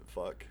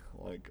 Fuck.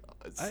 Like,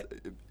 I-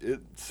 it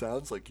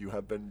sounds like you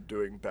have been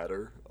doing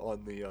better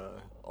on the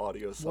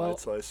audio side, Well-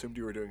 so I assumed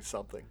you were doing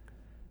something.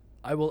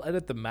 I will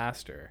edit the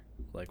master,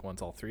 like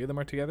once all three of them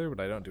are together, but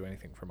I don't do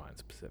anything for mine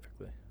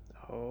specifically.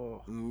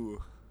 Oh.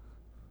 Ooh.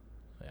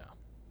 Yeah.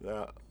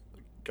 Yeah.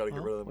 Gotta get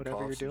Well, rid of them whatever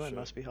you're coughs and doing shit.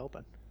 must be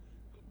helping.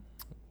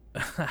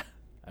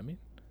 I mean,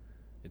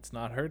 it's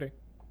not hurting.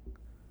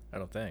 I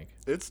don't think.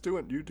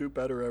 You do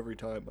better every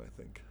time, I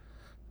think.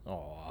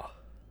 Aw.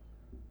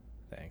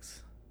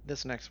 Thanks.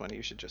 This next one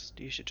you should just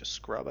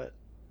scrub it.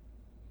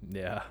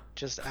 Yeah.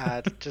 Just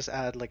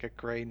add like a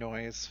gray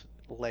noise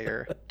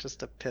layer just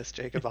to piss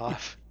Jacob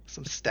off.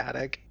 Some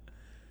static.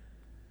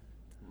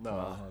 No.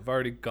 Well, I've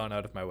already gone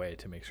out of my way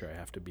to make sure I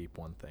have to beep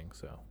one thing,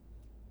 so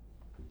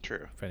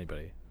True. if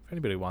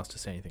anybody wants to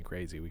say anything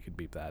crazy, we could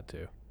beep that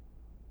too.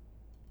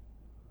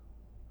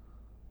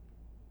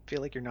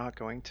 feel like you're not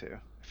going to.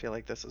 I feel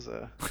like this is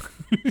a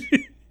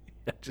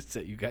Yeah, just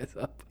set you guys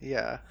up.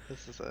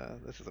 this is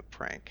a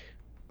prank.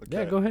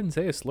 Yeah, go ahead and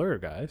say a slur,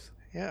 guys.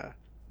 Yeah,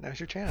 now's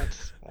your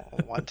chance.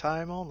 One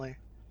time only.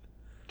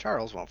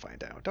 Charles won't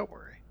find out. Don't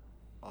worry.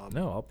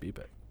 No, I'll beep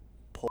it.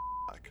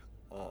 Back.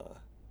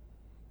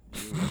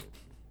 You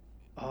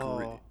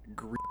Oh,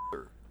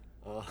 greaser.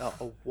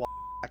 a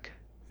whack.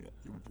 Yeah,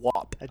 you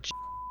wop. A j-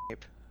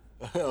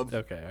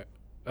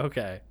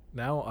 Okay.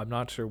 Now I'm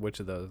not sure which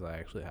of those I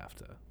actually have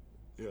to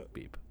Yeah.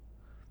 beep.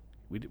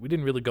 We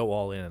didn't really go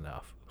all in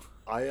enough.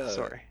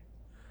 Sorry.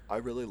 I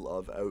really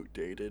love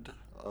outdated.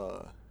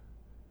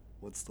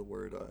 What's the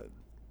word?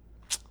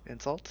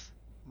 Insults?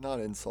 Not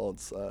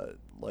insults.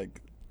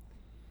 Like,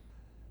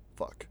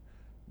 fuck,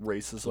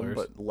 racism, Slurs?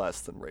 but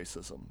less than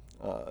racism.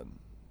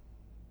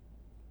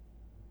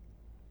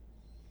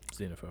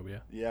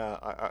 Xenophobia. Yeah,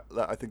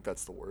 I think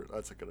that's the word.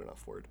 That's a good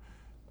enough word.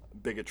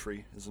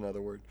 Bigotry is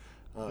another word.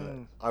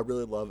 I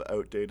really love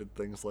outdated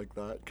things like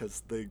that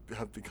because they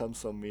have become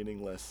so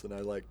meaningless, and I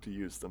like to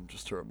use them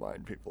just to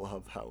remind people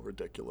of how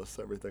ridiculous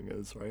everything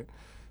is, right?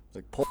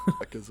 Like,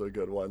 Polak is a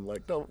good one.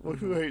 Like, no,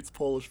 who hates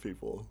Polish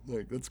people?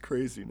 Like, that's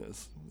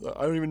craziness.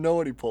 I don't even know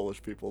any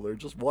Polish people. They're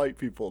just white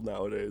people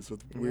nowadays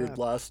with weird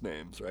last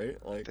names, right?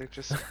 Like, They're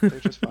just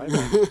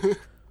vibing.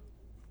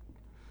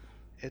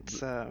 It's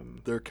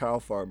they're cow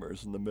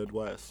farmers in the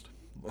Midwest.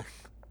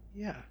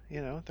 yeah,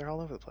 they're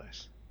all over the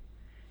place.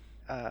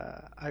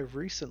 I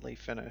recently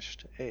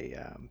finished a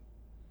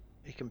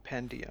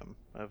compendium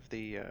of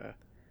the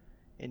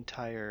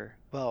entire,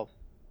 well,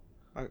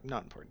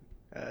 not important,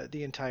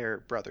 the entire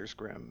Brothers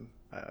Grimm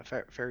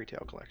fairy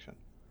tale collection.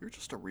 You're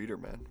just a reader,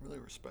 man. Really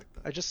respect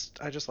that.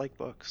 I just like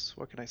books.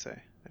 What can I say?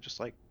 I just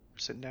like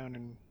sitting down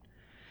and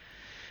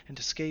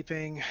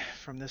escaping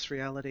from this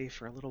reality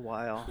for a little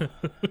while.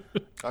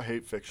 I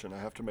hate fiction. I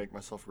have to make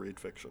myself read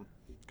fiction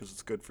because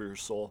it's good for your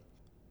soul.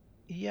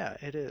 Yeah,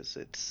 it is.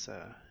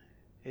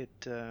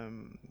 It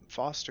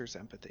fosters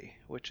empathy,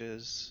 which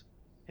is,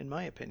 in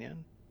my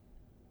opinion,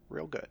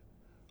 real good.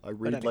 I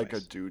read like a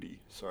anyways. duty.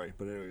 Sorry,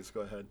 but anyways,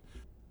 go ahead.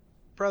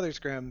 Brothers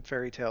Grimm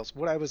fairy tales.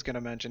 What I was going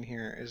to mention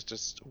here is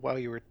just while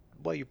you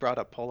brought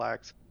up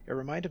Polacks, it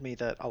reminded me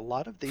that a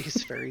lot of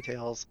these fairy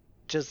tales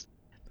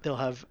they'll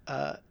have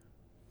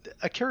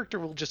a character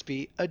will just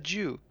be a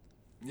Jew.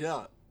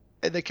 Yeah.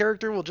 And the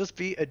character will just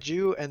be a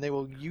Jew, and they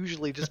will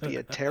usually just be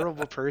a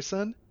terrible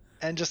person.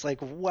 And just like,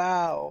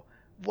 wow,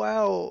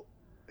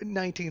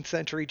 19th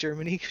century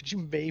Germany, could you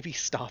maybe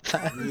stop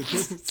that?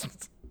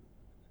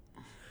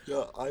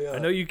 Yeah, I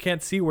know you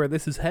can't see where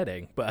this is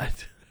heading,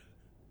 but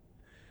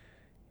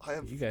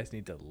you guys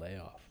need to lay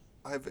off.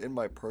 I have, in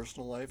my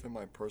personal life, in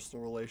my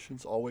personal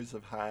relations, always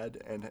have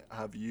had and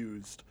have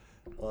used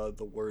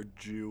the word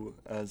Jew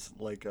as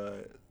like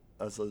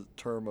as a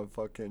term of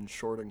fucking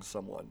shorting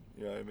someone.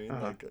 You know what I mean?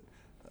 Uh-huh. Like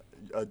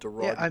a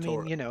derogatory. Yeah, I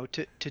mean,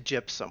 to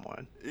gyp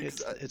someone.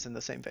 It's in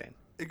the same vein.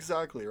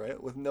 Exactly,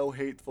 right? With no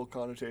hateful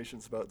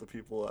connotations about the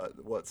people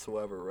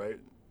whatsoever, right?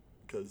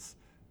 Because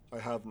I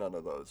have none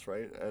of those,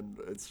 right? And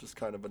it's just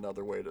kind of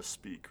another way to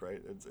speak,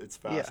 right? It's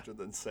faster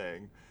than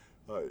saying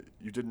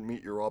you didn't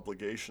meet your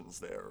obligations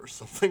there or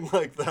something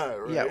like that,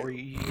 right? Yeah, or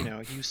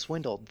you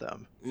swindled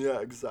them.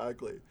 Yeah,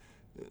 exactly.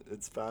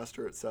 It's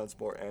faster. It sounds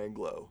more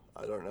Anglo.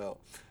 I don't know,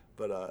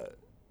 but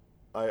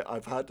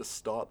I've had to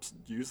stop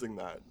using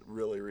that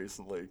really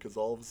recently because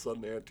all of a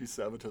sudden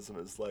anti-Semitism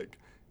is like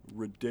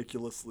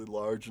ridiculously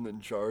large and in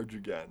charge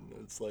again.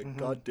 It's like,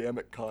 God damn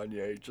it,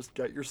 Kanye, just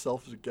get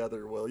yourself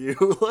together, will you?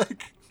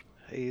 Like,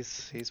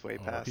 he's way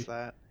past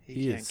that.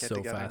 He can't is get so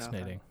together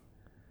fascinating. nothing.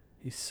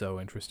 He's so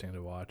interesting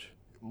to watch.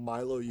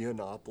 Milo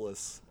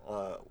Yiannopoulos.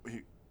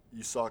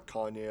 You saw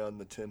Kanye on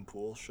the Tim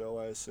Pool show,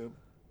 I assume.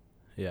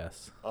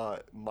 Yes.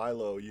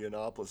 Milo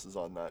Yiannopoulos is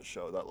on that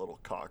show. That little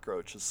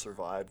cockroach has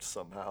survived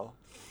somehow,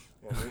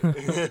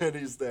 and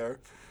he's there.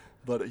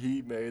 But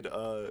he made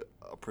a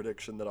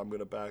prediction that I'm going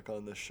to back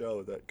on this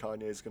show, that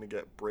Kanye's going to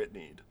get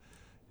Britney'd.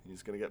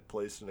 He's going to get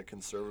placed in a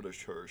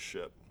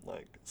conservatorship,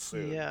 like,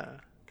 soon. Yeah.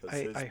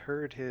 I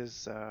heard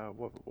his,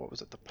 what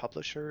was it, the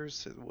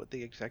publishers, what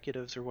the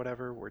executives or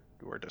whatever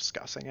were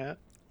discussing it.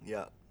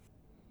 Yeah.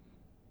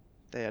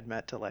 They had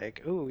met to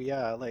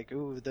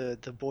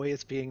the boy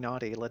is being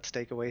naughty, let's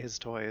take away his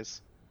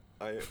toys.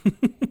 I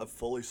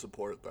fully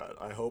support that.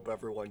 I hope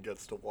everyone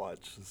gets to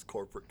watch as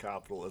corporate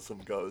capitalism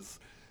goes,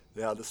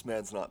 yeah, this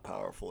man's not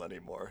powerful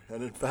anymore.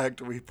 And in fact,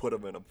 we put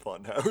him in a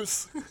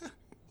funhouse.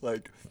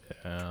 Like,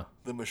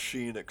 the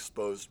machine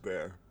exposed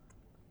bare.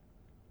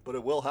 But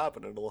it will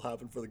happen, and it will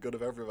happen for the good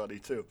of everybody,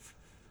 too.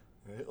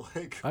 Right?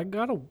 Like, I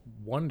gotta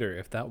wonder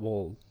if that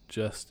will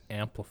just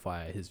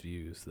amplify his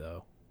views,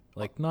 though.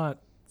 Like, not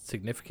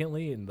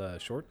significantly in the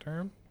short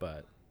term,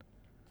 but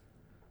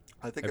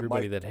I think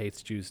everybody that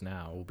hates Jews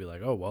now will be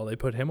like, oh, well, they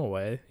put him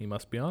away. He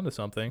must be onto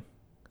something.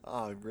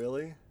 Oh,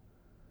 really?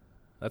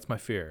 That's my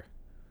fear.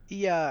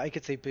 Yeah, I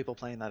could see people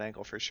playing that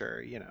angle for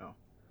sure,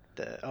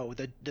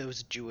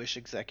 those Jewish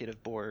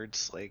executive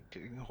boards, like,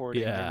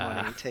 hoarding their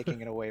money,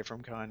 taking it away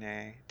from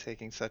Kanye,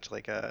 taking such,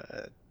 like,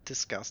 a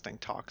disgusting,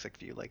 toxic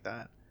view like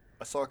that.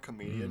 I saw a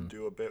comedian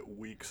do a bit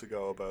weeks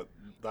ago about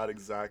that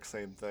exact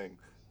same thing.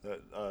 That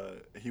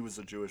he was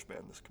a Jewish man,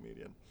 this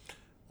comedian,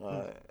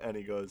 and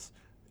he goes,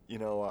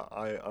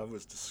 I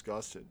was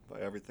disgusted by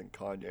everything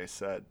Kanye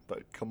said,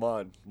 but come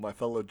on, my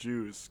fellow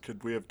Jews,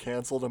 could we have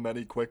canceled him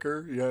any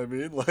quicker? You know what I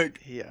mean?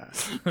 Like, Yeah.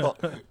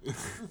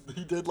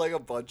 he did like a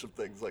bunch of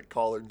things, like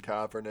Colin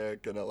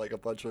Kaepernick and like a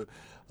bunch of,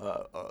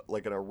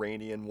 like an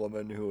Iranian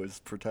woman who was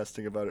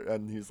protesting about it,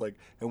 and he's like,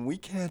 and we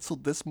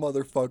canceled this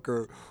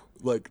motherfucker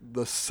like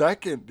the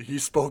second he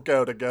spoke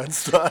out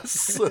against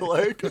us.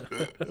 Like,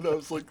 and I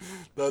was like,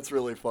 that's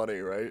really funny,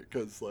 right?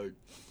 Because like,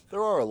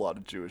 there are a lot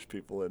of Jewish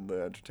people in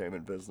the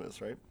entertainment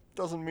business, right?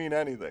 Doesn't mean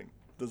anything.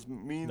 This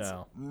means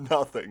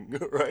nothing,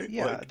 right?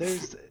 Yeah, and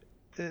this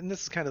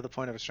is kind of the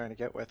point I was trying to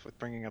get with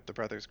bringing up the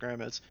Brothers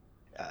Grimm is,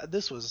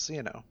 this was,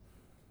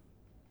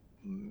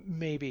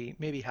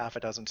 maybe half a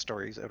dozen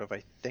stories out of,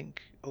 I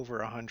think, over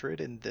 100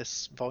 in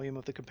this volume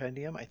of the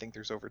compendium. I think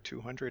there's over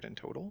 200 in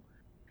total.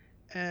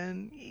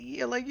 And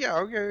okay,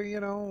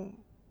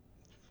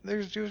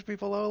 there's Jewish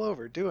people all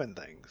over doing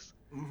things.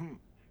 Mm-hmm.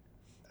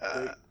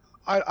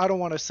 I don't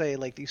want to say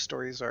like these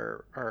stories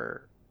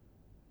are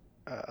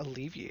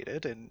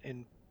alleviated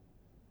in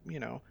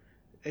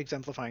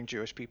exemplifying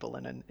Jewish people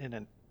in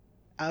an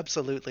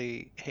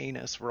absolutely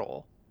heinous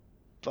role,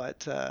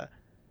 but for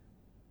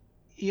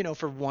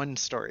one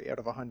story out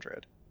of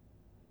 100,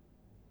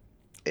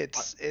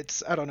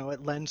 it's I don't know,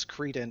 it lends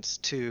credence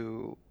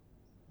to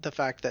the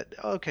fact that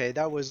okay,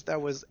 that was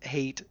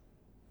hate.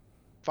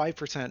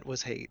 5%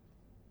 was hate,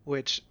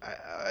 which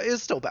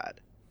is still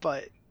bad,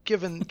 but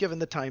given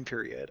the time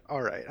period,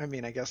 all right. I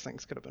mean, I guess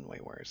things could have been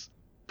way worse.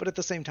 But at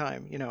the same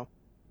time,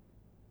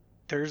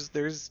 there's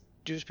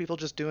Jewish people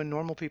just doing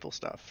normal people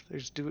stuff.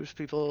 There's Jewish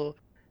people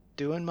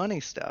doing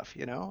money stuff,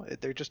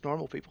 They're just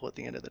normal people at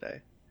the end of the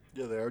day.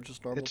 Yeah, they are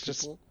just normal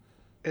people.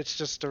 It's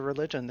just a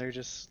religion. They're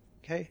just,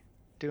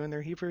 doing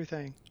their Hebrew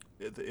thing.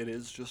 It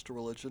is just a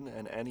religion,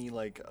 and any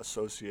like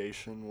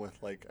association with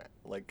like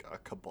a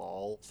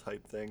cabal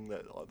type thing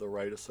that the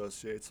right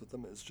associates with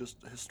them is just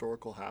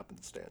historical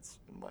happenstance,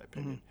 in my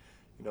opinion.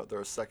 Mm-hmm.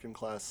 They're a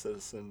second-class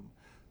citizen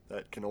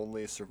that can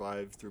only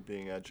survive through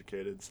being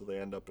educated, so they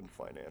end up in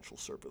financial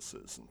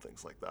services and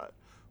things like that.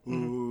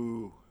 Mm-hmm.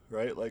 Ooh,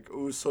 right? Like,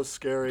 ooh, so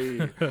scary.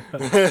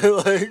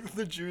 Like,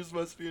 the Jews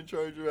must be in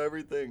charge of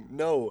everything.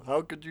 No,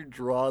 how could you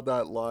draw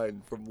that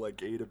line from,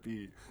 like, A to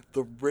B?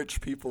 The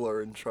rich people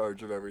are in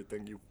charge of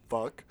everything, you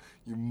fuck.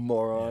 You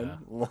moron.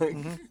 Yeah. Like,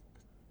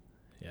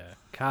 yeah.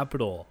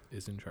 Capital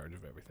is in charge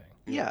of everything.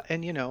 Yeah,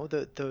 and,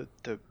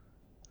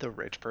 the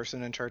rich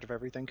person in charge of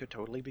everything could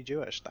totally be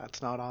Jewish.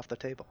 That's not off the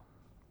table.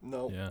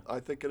 No, yeah.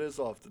 I think it is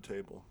off the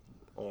table,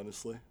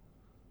 honestly.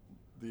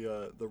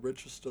 The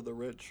richest of the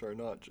rich are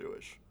not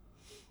Jewish.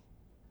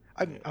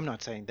 I'm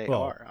not saying they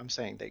are. I'm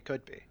saying they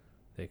could be.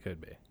 They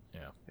could be.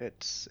 Yeah.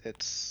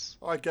 It's.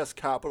 Well, I guess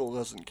capital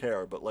doesn't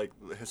care, but like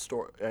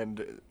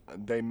and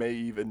there may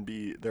even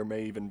be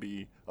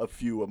a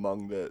few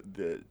among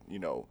the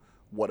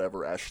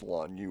whatever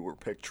echelon you were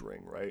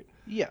picturing, right?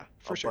 Yeah,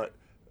 for sure.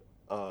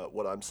 But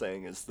what I'm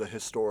saying is the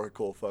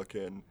historical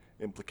fucking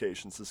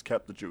implications has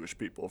kept the Jewish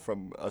people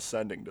from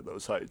ascending to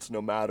those heights,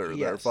 no matter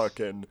their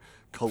fucking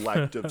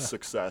collective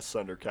success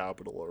under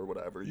capital or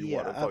whatever you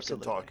want to fucking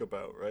talk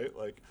about, right?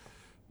 Like,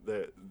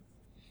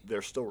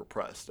 they're still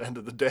repressed. End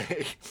of the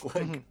day,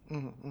 like.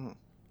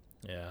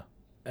 Yeah,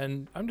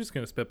 and I'm just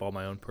gonna spitball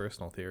my own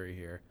personal theory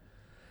here.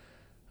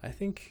 I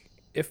think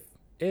if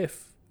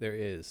there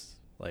is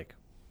like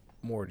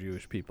more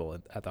Jewish people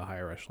at the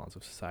higher echelons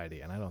of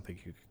society, and I don't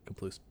think you can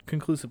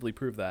conclusively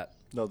prove that.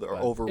 No, they're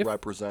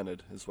overrepresented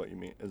is what you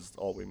mean, is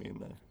all we mean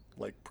then.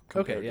 Like,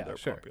 compared to their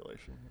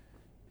population.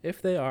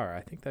 If they are,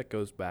 I think that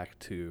goes back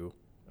to,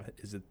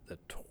 is it the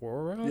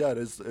Torah? Yeah, it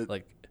is.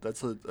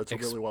 That's a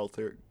really wild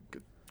theory.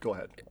 Go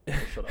ahead.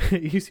 Shut up.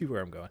 You see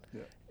where I'm going.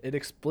 Yeah. It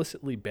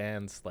explicitly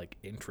bans like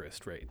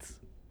interest rates,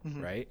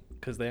 right?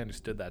 Because they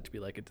understood that to be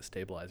like a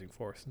destabilizing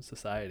force in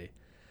society.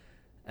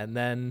 And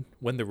then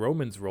when the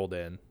Romans rolled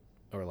in,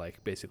 or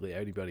like basically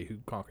anybody who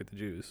conquered the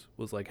Jews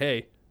was like,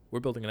 hey, we're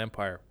building an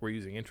empire, we're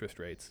using interest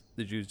rates.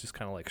 The Jews just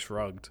kind of like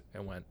shrugged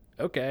and went,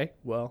 okay,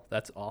 well,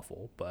 that's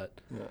awful,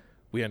 but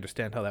we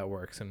understand how that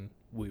works and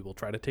we will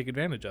try to take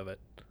advantage of it.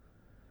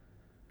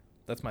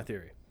 That's my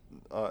theory.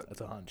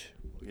 That's a hunch.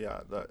 Yeah,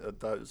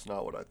 that is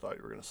not what I thought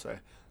you were going to say.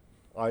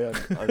 I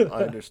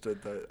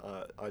understood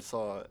that.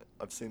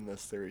 I've seen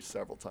this theory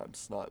several times.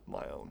 It's not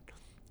my own.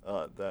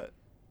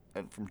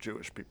 And from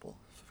Jewish people,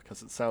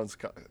 because it sounds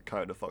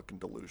kind of fucking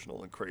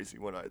delusional and crazy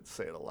when I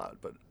say it aloud,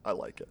 but I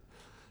like it.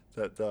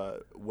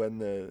 That when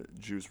the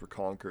Jews were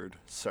conquered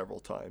several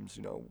times,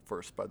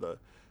 first by the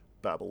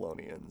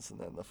Babylonians and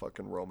then the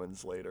fucking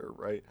Romans later,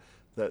 right?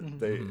 That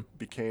they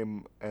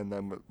became, and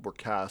then were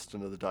cast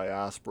into the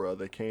diaspora.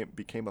 They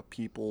became a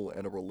people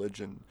and a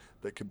religion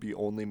that could be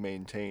only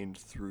maintained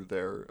through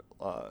their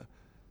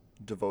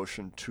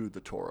devotion to the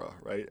Torah,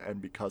 right? And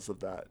because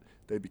of that,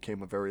 they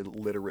became a very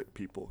literate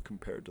people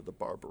compared to the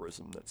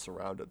barbarism that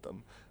surrounded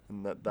them,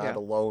 and that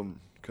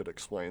alone could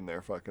explain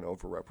their fucking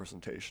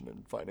overrepresentation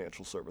in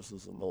financial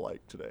services and the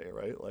like today,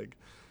 right? Like,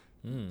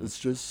 it's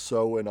just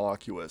so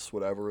innocuous,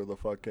 whatever the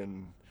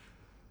fucking,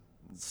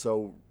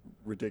 so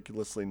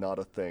ridiculously not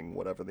a thing,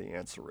 whatever the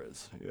answer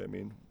is. You know what I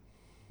mean?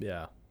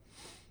 Yeah.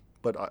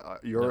 But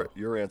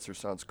your answer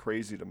sounds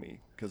crazy to me,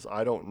 because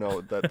I don't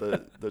know that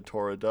the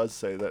Torah does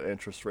say that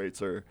interest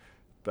rates are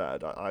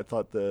bad. I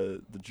thought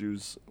the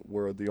Jews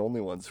were the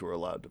only ones who were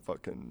allowed to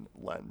fucking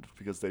lend,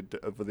 because they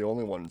were the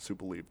only ones who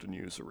believed in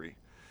usury.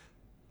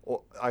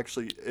 Well,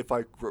 actually, if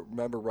I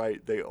remember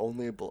right, they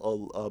only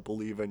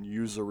believe in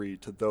usury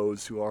to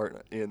those who aren't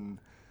in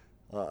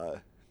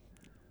the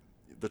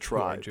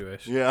tribe. Who are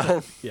Jewish. Yeah.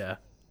 Yeah.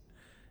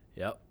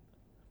 Yep.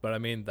 But I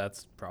mean,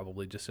 that's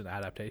probably just an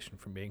adaptation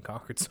from being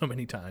conquered so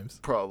many times.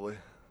 Probably.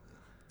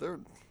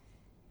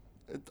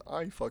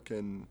 I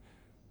fucking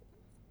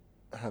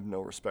have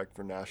no respect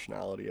for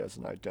nationality as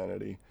an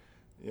identity.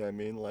 You know what I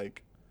mean?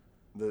 Like,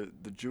 the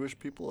Jewish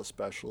people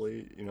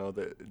especially, you know,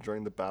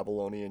 during the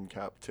Babylonian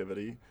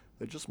captivity,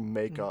 they just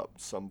make up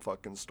some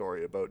fucking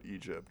story about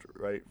Egypt,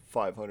 right?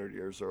 500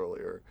 years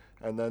earlier.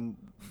 And then,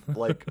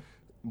 like,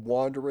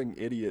 wandering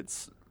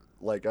idiots,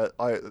 like,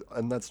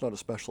 and that's not a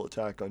special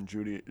attack on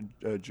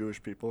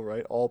Jewish people,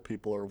 right? All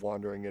people are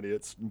wandering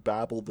idiots,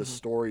 babble this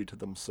story to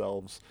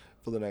themselves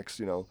for the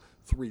next,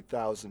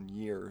 3,000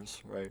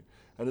 years, right?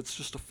 And it's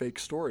just a fake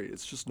story.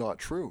 It's just not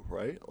true,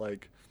 right?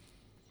 Like,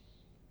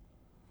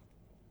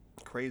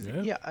 crazy.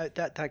 Yeah,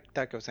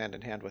 that goes hand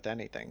in hand with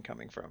anything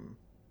coming from,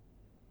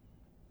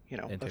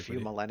 a few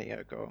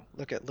millennia ago.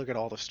 Look at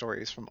all the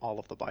stories from all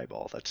of the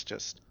Bible. That's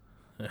just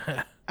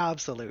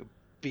absolute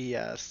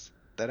BS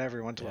that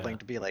everyone's willing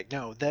to be like,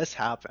 no, this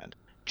happened.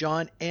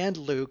 John and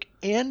Luke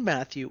and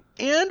Matthew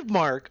and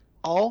Mark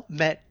all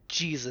met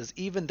Jesus,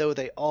 even though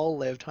they all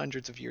lived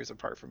hundreds of years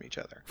apart from each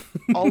other.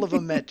 All of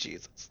them met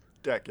Jesus.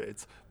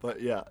 Decades. But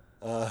yeah,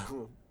 I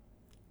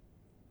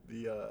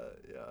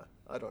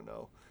don't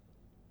know.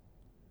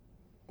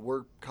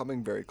 We're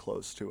coming very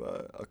close to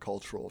a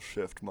cultural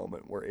shift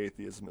moment where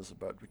atheism is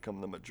about to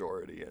become the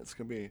majority, and it's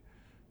gonna be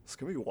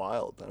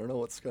wild. I don't know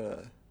what's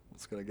gonna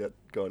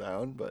go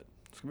down, but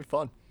it's gonna be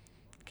fun.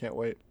 Can't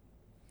wait.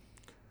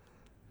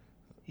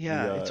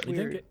 Yeah, it's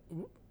weird.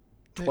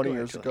 20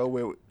 years ago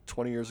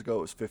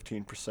it was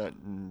 15%,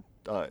 and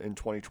in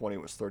 2020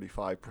 it was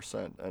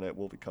 35%, and it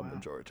will become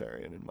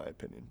majoritarian, in my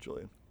opinion.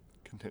 Julian,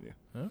 continue.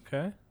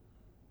 Okay.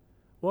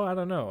 Well, I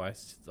don't know.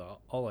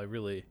 All I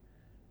really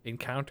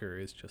encounter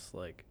is just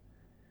like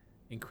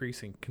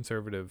increasing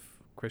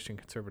Christian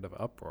conservative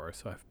uproar.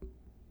 So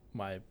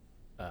my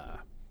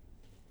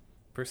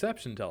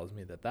perception tells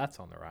me that that's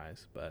on the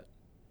rise, but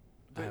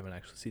I haven't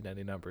actually seen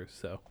any numbers.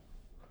 So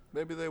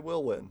maybe they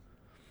will win.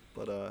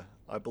 But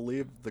I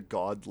believe the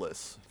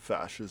godless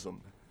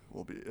fascism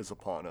is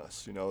upon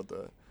us. You know,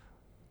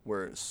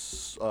 where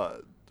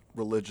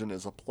religion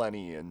is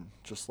aplenty, and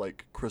just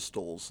like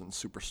crystals and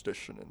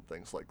superstition and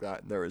things like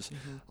that. And there is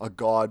a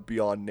god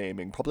beyond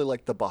naming, probably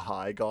like the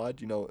Baha'i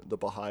god. You know, the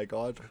Baha'i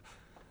god.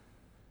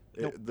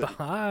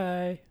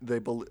 Baha'i. They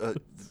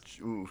believe.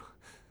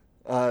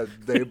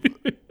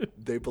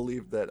 They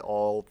believe that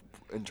all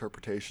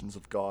interpretations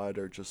of God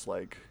are just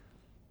like,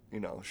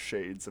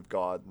 shades of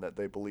God, and that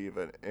they believe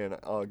in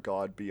a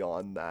God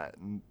beyond that.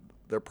 And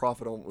their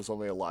prophet was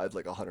only alive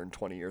like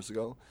 120 years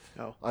ago.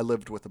 Oh. I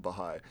lived with a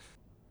Baha'i.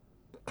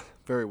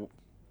 Very,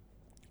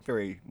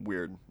 very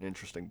weird,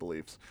 interesting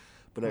beliefs.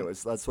 But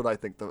anyways, that's what I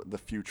think the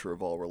future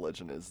of all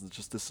religion is. It's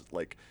just this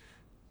like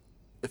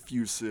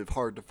effusive,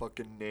 hard to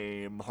fucking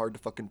name, hard to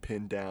fucking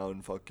pin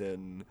down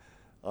fucking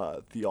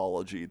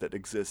theology that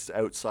exists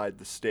outside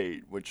the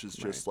state, which is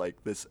just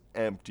like this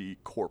empty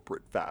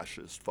corporate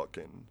fascist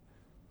fucking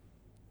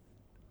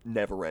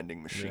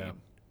never-ending machine. Yeah.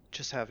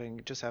 Just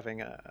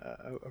having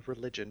a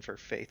religion for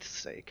faith's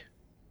sake.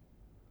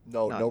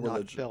 No religion.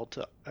 Not built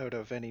out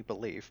of any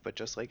belief, but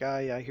just like,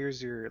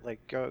 here's your,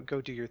 like, go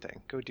do your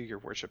thing, go do your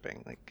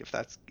worshiping. Like, if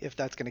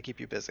that's gonna keep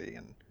you busy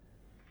and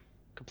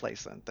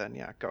complacent, then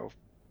yeah, go.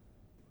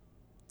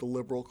 The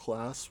liberal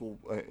class will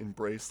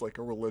embrace like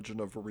a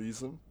religion of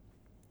reason,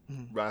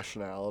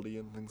 rationality,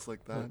 and things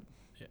like that.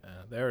 Yeah,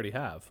 they already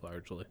have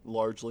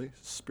Largely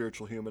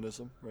spiritual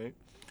humanism, right?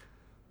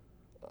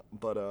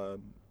 But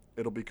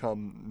it'll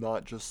become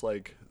not just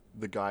like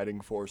the guiding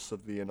force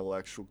of the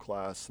intellectual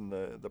class and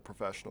the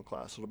professional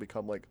class. It'll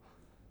become like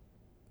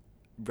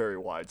very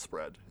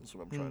widespread, is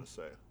what I'm trying to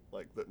say.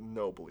 Like,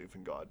 no belief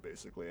in God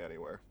basically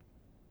anywhere.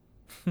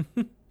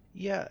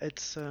 Yeah,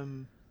 it's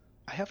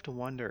I have to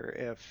wonder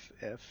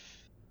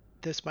if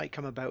this might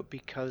come about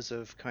because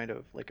of kind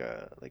of like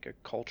a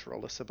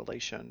cultural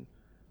assimilation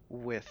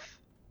with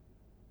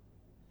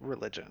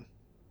religion.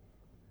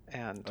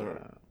 And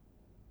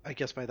I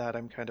guess by that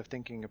I'm kind of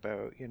thinking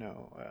about,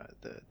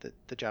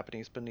 the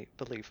Japanese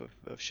belief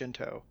of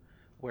Shinto,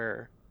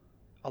 where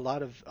a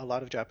lot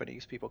of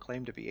Japanese people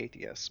claim to be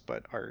atheists,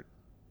 but are,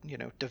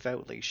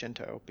 devoutly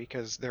Shinto,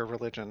 because their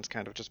religion's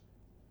kind of just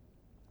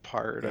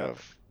part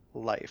of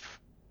life,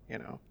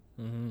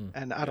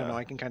 And I don't know,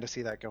 I can kind of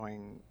see that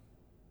going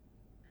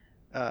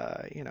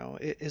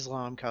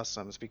Islam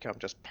customs become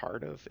just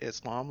part of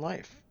Islam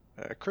life.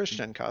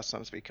 Christian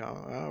customs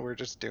become, oh, we're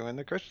just doing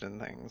the Christian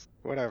things.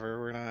 Whatever,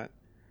 we're not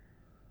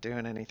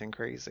doing anything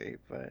crazy.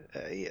 But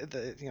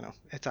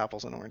it's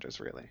apples and oranges,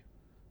 really.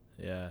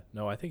 Yeah,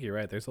 no, I think you're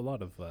right. There's a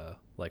lot of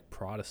like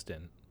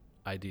Protestant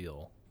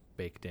ideal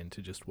baked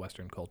into just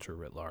Western culture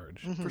writ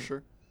large. Mm-hmm. For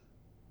sure.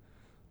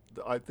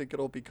 I think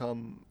it'll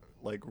become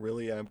like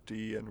really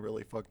empty and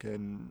really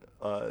fucking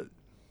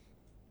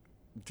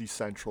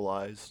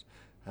decentralized,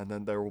 and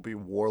then there will be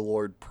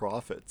warlord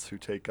prophets who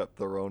take up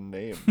their own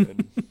name.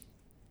 And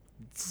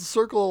it's a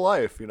circle of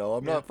life, you know.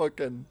 I'm not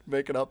fucking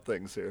making up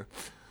things here.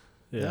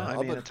 Yeah, No, I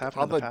mean, it's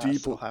happened in the past.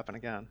 It'll happen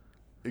again.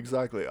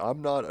 Exactly.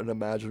 I'm not an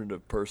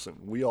imaginative person.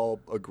 We all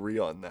agree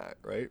on that,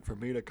 right? For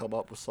me to come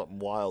up with something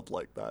wild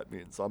like that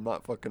means I'm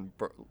not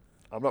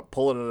I'm not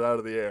pulling it out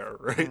of the air,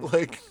 right?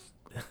 Like.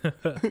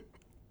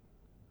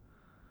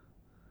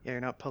 Yeah, you're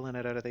not pulling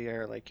it out of the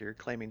air like you're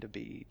claiming to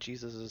be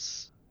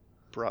Jesus'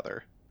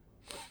 brother.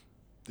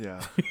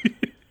 Yeah.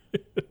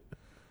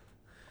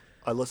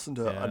 I listened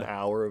to an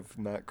hour of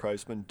Matt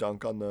Kreisman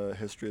dunk on the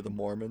history of the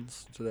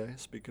Mormons today.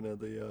 Speaking of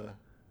the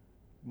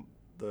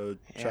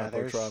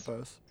Chapo Trap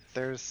House.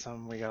 There's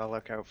some we gotta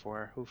look out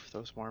for. Oof,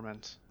 those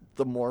Mormons.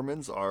 The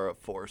Mormons are a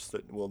force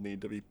that will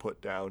need to be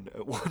put down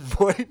at one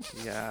point.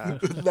 Yeah.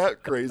 Isn't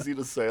that crazy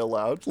to say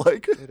aloud?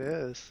 Like it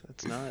is.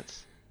 It's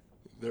nuts.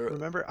 They're...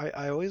 Remember,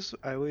 I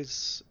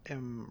always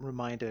am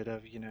reminded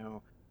of,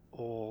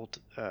 old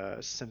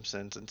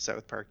Simpsons and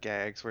South Park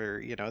gags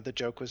where, the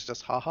joke was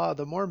just, haha,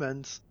 the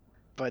Mormons.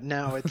 But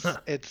now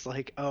it's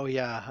like, oh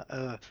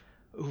yeah,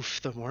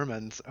 oof, the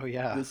Mormons. Oh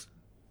yeah. This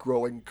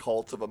growing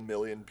cult of 1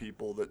 million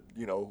people that,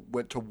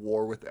 went to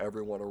war with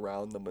everyone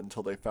around them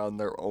until they found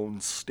their own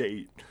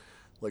state.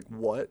 Like,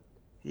 what?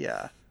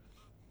 Yeah.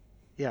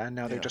 Yeah, and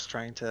now they're just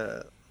trying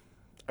to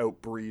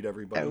outbreed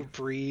everybody.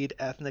 Outbreed,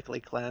 ethnically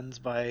cleanse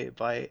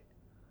by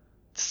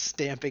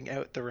stamping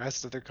out the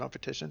rest of their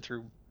competition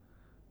through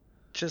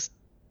just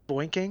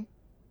boinking.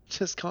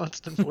 Just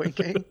constant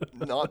boinking.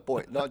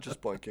 Not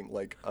just boinking,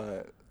 like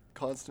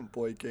constant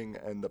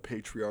boinking and the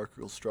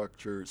patriarchal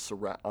structure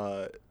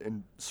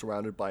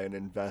surrounded by an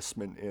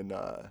investment in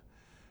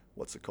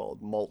what's it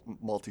called,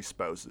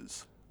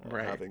 multi-spouses,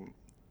 right? Having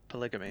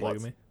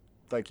polygamy.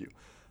 Thank you.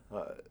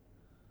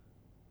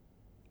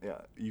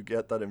 Yeah, you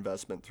get that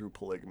investment through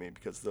polygamy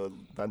because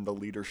then the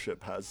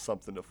leadership has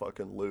something to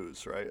fucking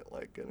lose, right?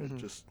 Like,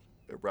 and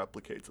it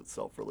replicates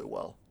itself really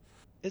well.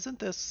 Isn't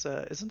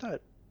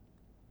that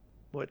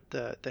what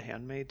the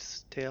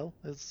Handmaid's Tale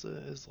is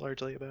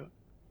largely about?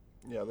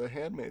 Yeah, The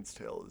Handmaid's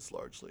Tale is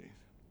largely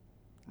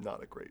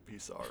not a great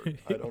piece of art.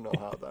 I don't know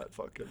how that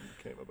fucking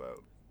came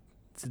about.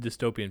 It's a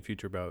dystopian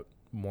future about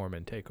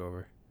Mormon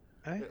takeover.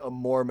 A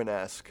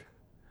Mormon-esque.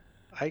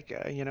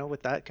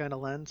 With that kind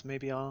of lens,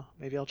 maybe I'll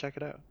check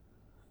it out.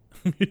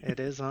 It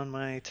is on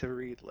my to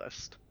read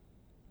list.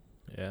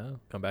 Yeah,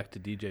 come back to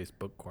DJ's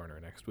book corner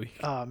next week.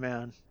 Oh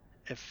man,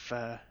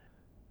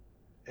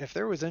 if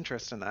there was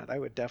interest in that, I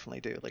would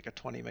definitely do like a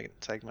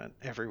 20-minute segment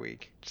every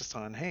week just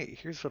on, hey,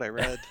 here's what I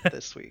read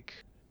this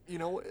week.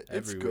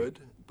 It's good,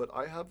 but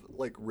I have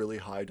like really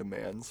high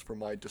demands for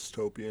my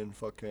dystopian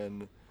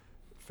fucking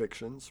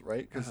fictions,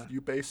 right? Because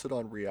you base it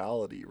on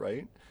reality,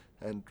 right?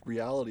 And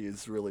reality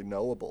is really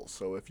knowable.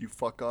 So if you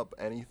fuck up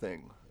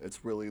anything,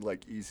 it's really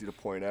like easy to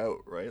point out,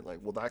 right? Like,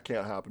 well, that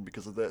can't happen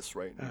because of this,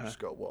 right? And you just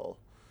go, well,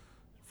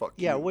 fuck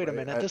you. Yeah, wait a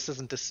right? minute. This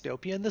isn't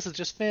dystopian. This is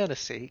just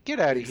fantasy. Get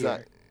out of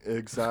here.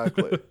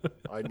 Exactly.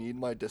 I need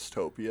my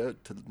dystopia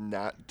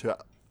to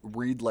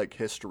read like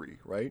history,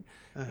 right?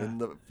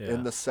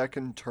 In the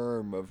second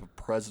term of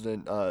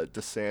President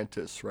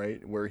DeSantis,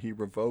 right, where he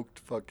revoked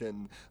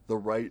fucking the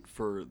right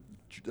for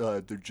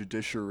the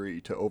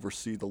judiciary to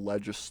oversee the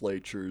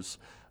legislature's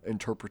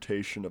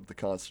interpretation of the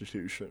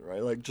Constitution,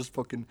 right? Like just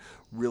fucking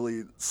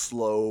really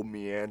slow,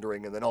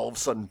 meandering, and then all of a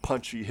sudden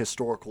punchy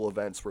historical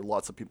events where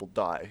lots of people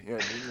die. You know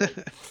what I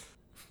mean?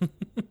 Like,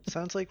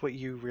 sounds like what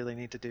you really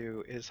need to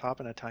do is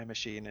hop in a time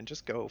machine and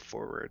just go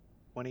forward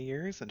 20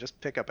 years and just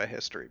pick up a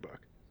history book.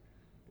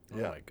 Oh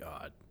my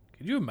god.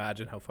 Could you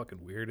imagine how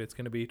fucking weird it's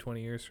going to be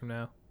 20 years from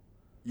now?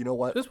 You know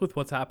what? Just with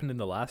what's happened in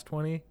the last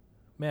 20?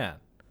 Man.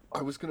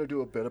 I was going to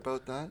do a bit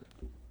about that.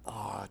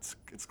 Oh,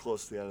 it's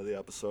close to the end of the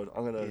episode.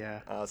 I'm going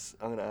to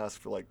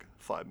ask for like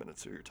 5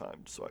 minutes of your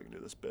time so I can do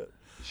this bit.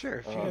 Sure,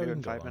 if you can do it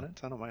in 5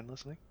 minutes, I don't mind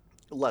listening.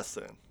 Less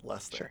than.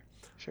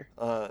 Sure.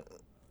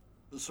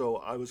 So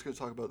I was going to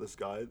talk about this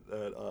guy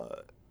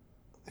that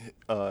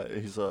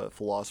he's a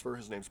philosopher.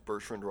 His name's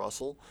Bertrand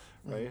Russell,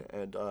 right?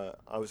 And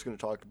I was going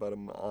to talk about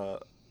him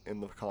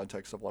in the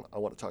context of I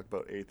want to talk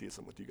about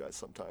atheism with you guys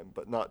sometime,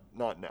 but not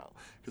now,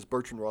 because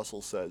Bertrand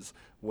Russell says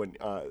when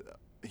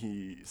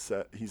he's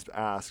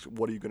asked,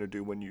 "What are you going to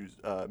do when you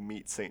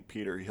meet Saint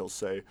Peter?" He'll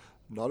say,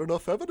 "Not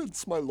enough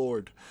evidence, my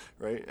lord,"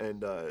 right?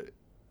 And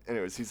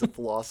anyways, he's a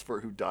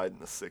philosopher who died in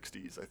the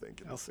 60s, I think,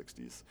 the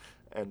 60s.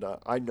 And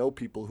I know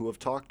people who have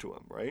talked to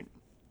him, right?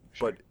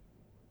 Sure. But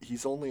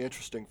he's only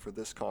interesting for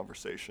this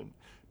conversation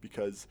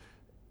because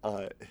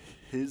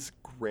his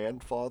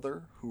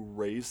grandfather, who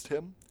raised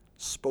him,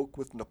 spoke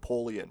with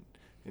Napoleon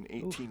in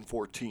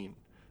 1814,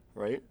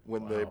 right?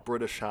 When the Wow.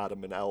 British had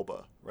him in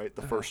Elba, right?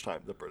 The first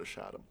time the British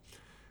had him.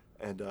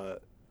 And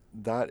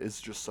that is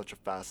just such a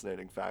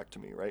fascinating fact to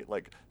me, right?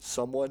 Like,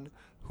 someone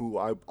who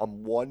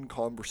I'm one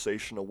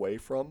conversation away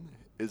from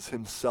is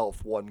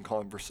himself one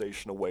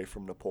conversation away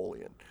from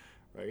Napoleon,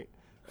 right?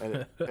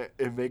 And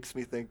it makes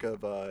me think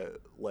of,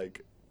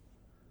 like,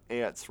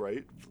 ants,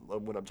 right?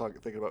 When I'm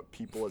thinking about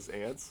people as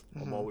ants,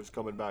 I'm always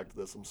coming back to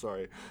this, I'm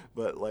sorry.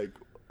 But, like,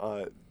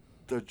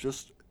 they're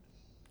just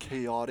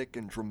chaotic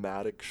and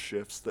dramatic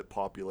shifts that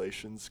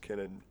populations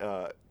can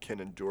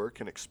endure,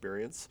 can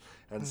experience.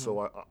 And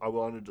so I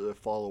wanted to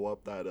follow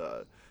up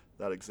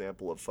that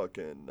example of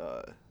fucking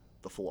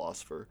the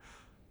philosopher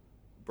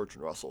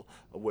Bertrand Russell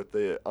with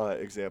the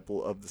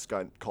example of this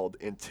guy called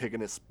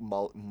Antigonus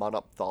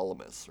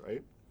Monophthalmus,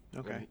 right?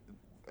 Okay.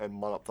 And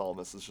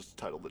Monophthalmus is just a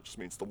title that just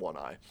means the one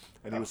eye.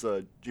 And he was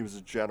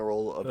a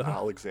general of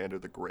Alexander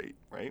the Great,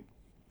 right?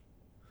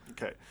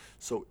 Okay,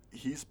 so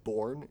he's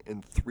born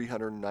in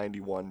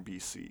 391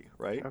 BC,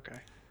 right? Okay.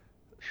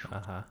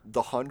 Uh-huh.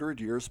 The 100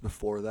 years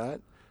before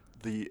that,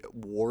 the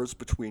wars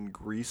between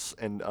Greece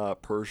and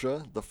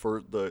Persia,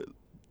 the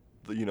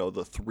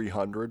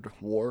 300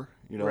 war,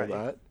 Right.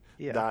 that,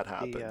 Yeah. that the,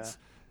 happens.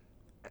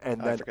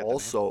 And I then forget the name.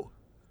 also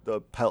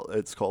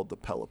it's called the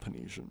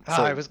Peloponnesian.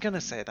 I was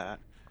gonna say that.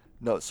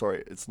 No,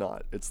 sorry, it's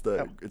not. It's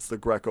the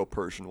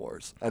Greco-Persian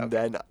Wars. And Okay.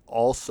 then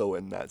also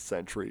in that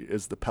century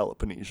is the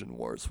Peloponnesian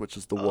Wars, which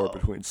is the war Oh.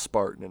 between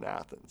Spartan and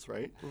Athens,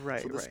 right?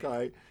 Right, So this right.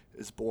 guy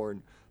is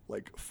born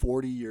like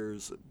 40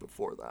 years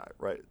before that,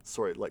 right?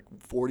 Sorry, like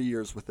 40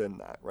 years within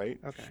that, right?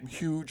 Okay.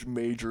 Huge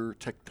major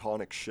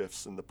tectonic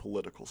shifts in the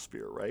political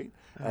sphere, right?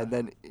 Uh-huh. And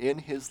then in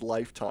his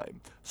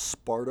lifetime,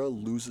 Sparta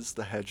loses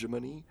the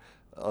hegemony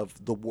of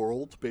the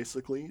world,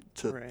 basically,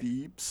 to Right.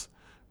 Thebes,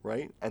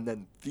 right? And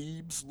then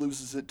Thebes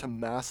loses it to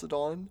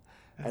Macedon,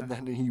 Uh-huh. and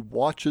then he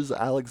watches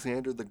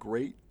Alexander the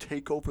Great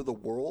take over the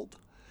world,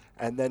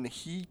 and then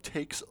he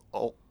takes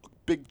a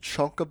big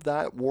chunk of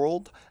that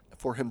world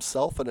for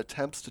himself and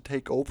attempts to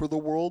take over the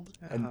world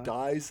and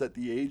dies at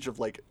the age of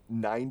like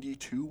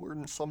 92 or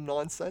some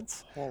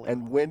nonsense. Holy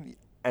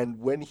And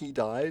when he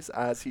dies,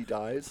 as he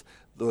dies,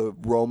 the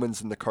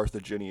Romans and the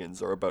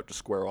Carthaginians are about to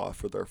square off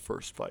for their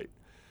first fight,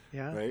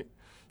 Yeah. right?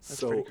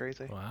 That's pretty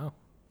crazy. Wow.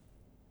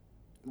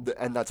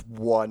 And that's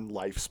one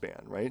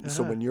lifespan, right?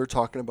 So Uh-huh. when you're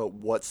talking about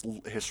what's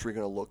history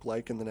going to look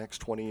like in the next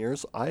 20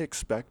 years, I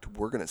expect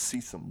we're going to see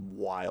some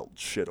wild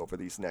shit over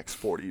these next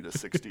 40 to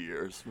 60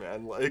 years,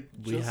 man. Like,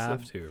 We just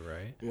have some- to,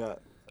 right? Yeah.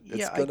 It's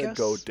Yeah, I going to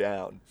go guess-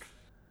 down.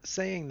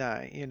 Saying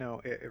that,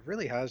 it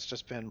really has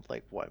just been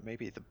like what,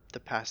 maybe the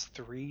past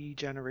 3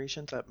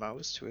 generations at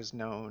most who has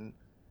known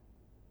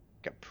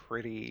like a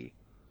pretty,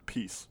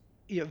 Peace.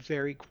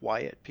 very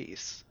quiet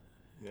peace.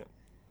 Yeah.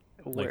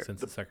 Like since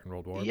the Second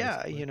World War.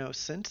 yeah, basically.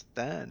 since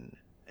then.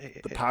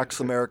 The Pax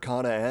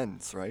Americana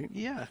ends, right?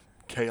 Yeah,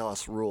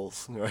 Chaos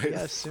rules, right?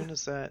 yeah. As soon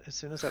as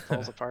that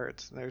falls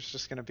apart, we're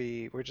just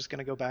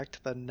gonna go back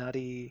to the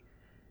nutty,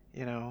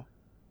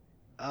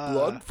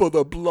 Blood for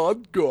the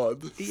blood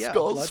god. yeah,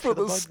 Skulls blood for for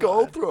the the blood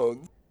skull god.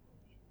 throne.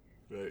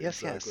 Right,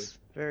 Yes, exactly. yes,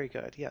 very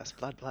good. Yes,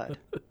 blood.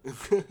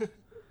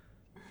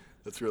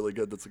 That's really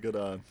good. That's a good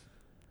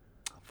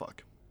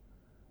fuck.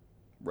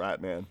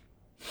 Rat man.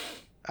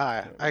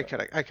 I could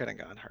have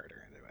gone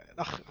harder.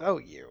 Oh,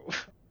 you.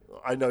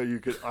 I know you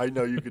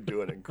could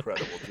do an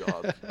incredible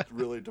job.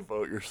 Really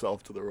devote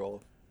yourself to the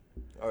role.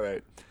 All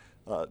right.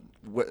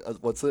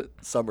 What's it?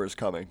 Summer's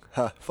coming.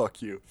 Ha,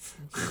 fuck you.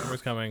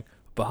 Summer's coming.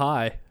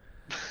 Bye.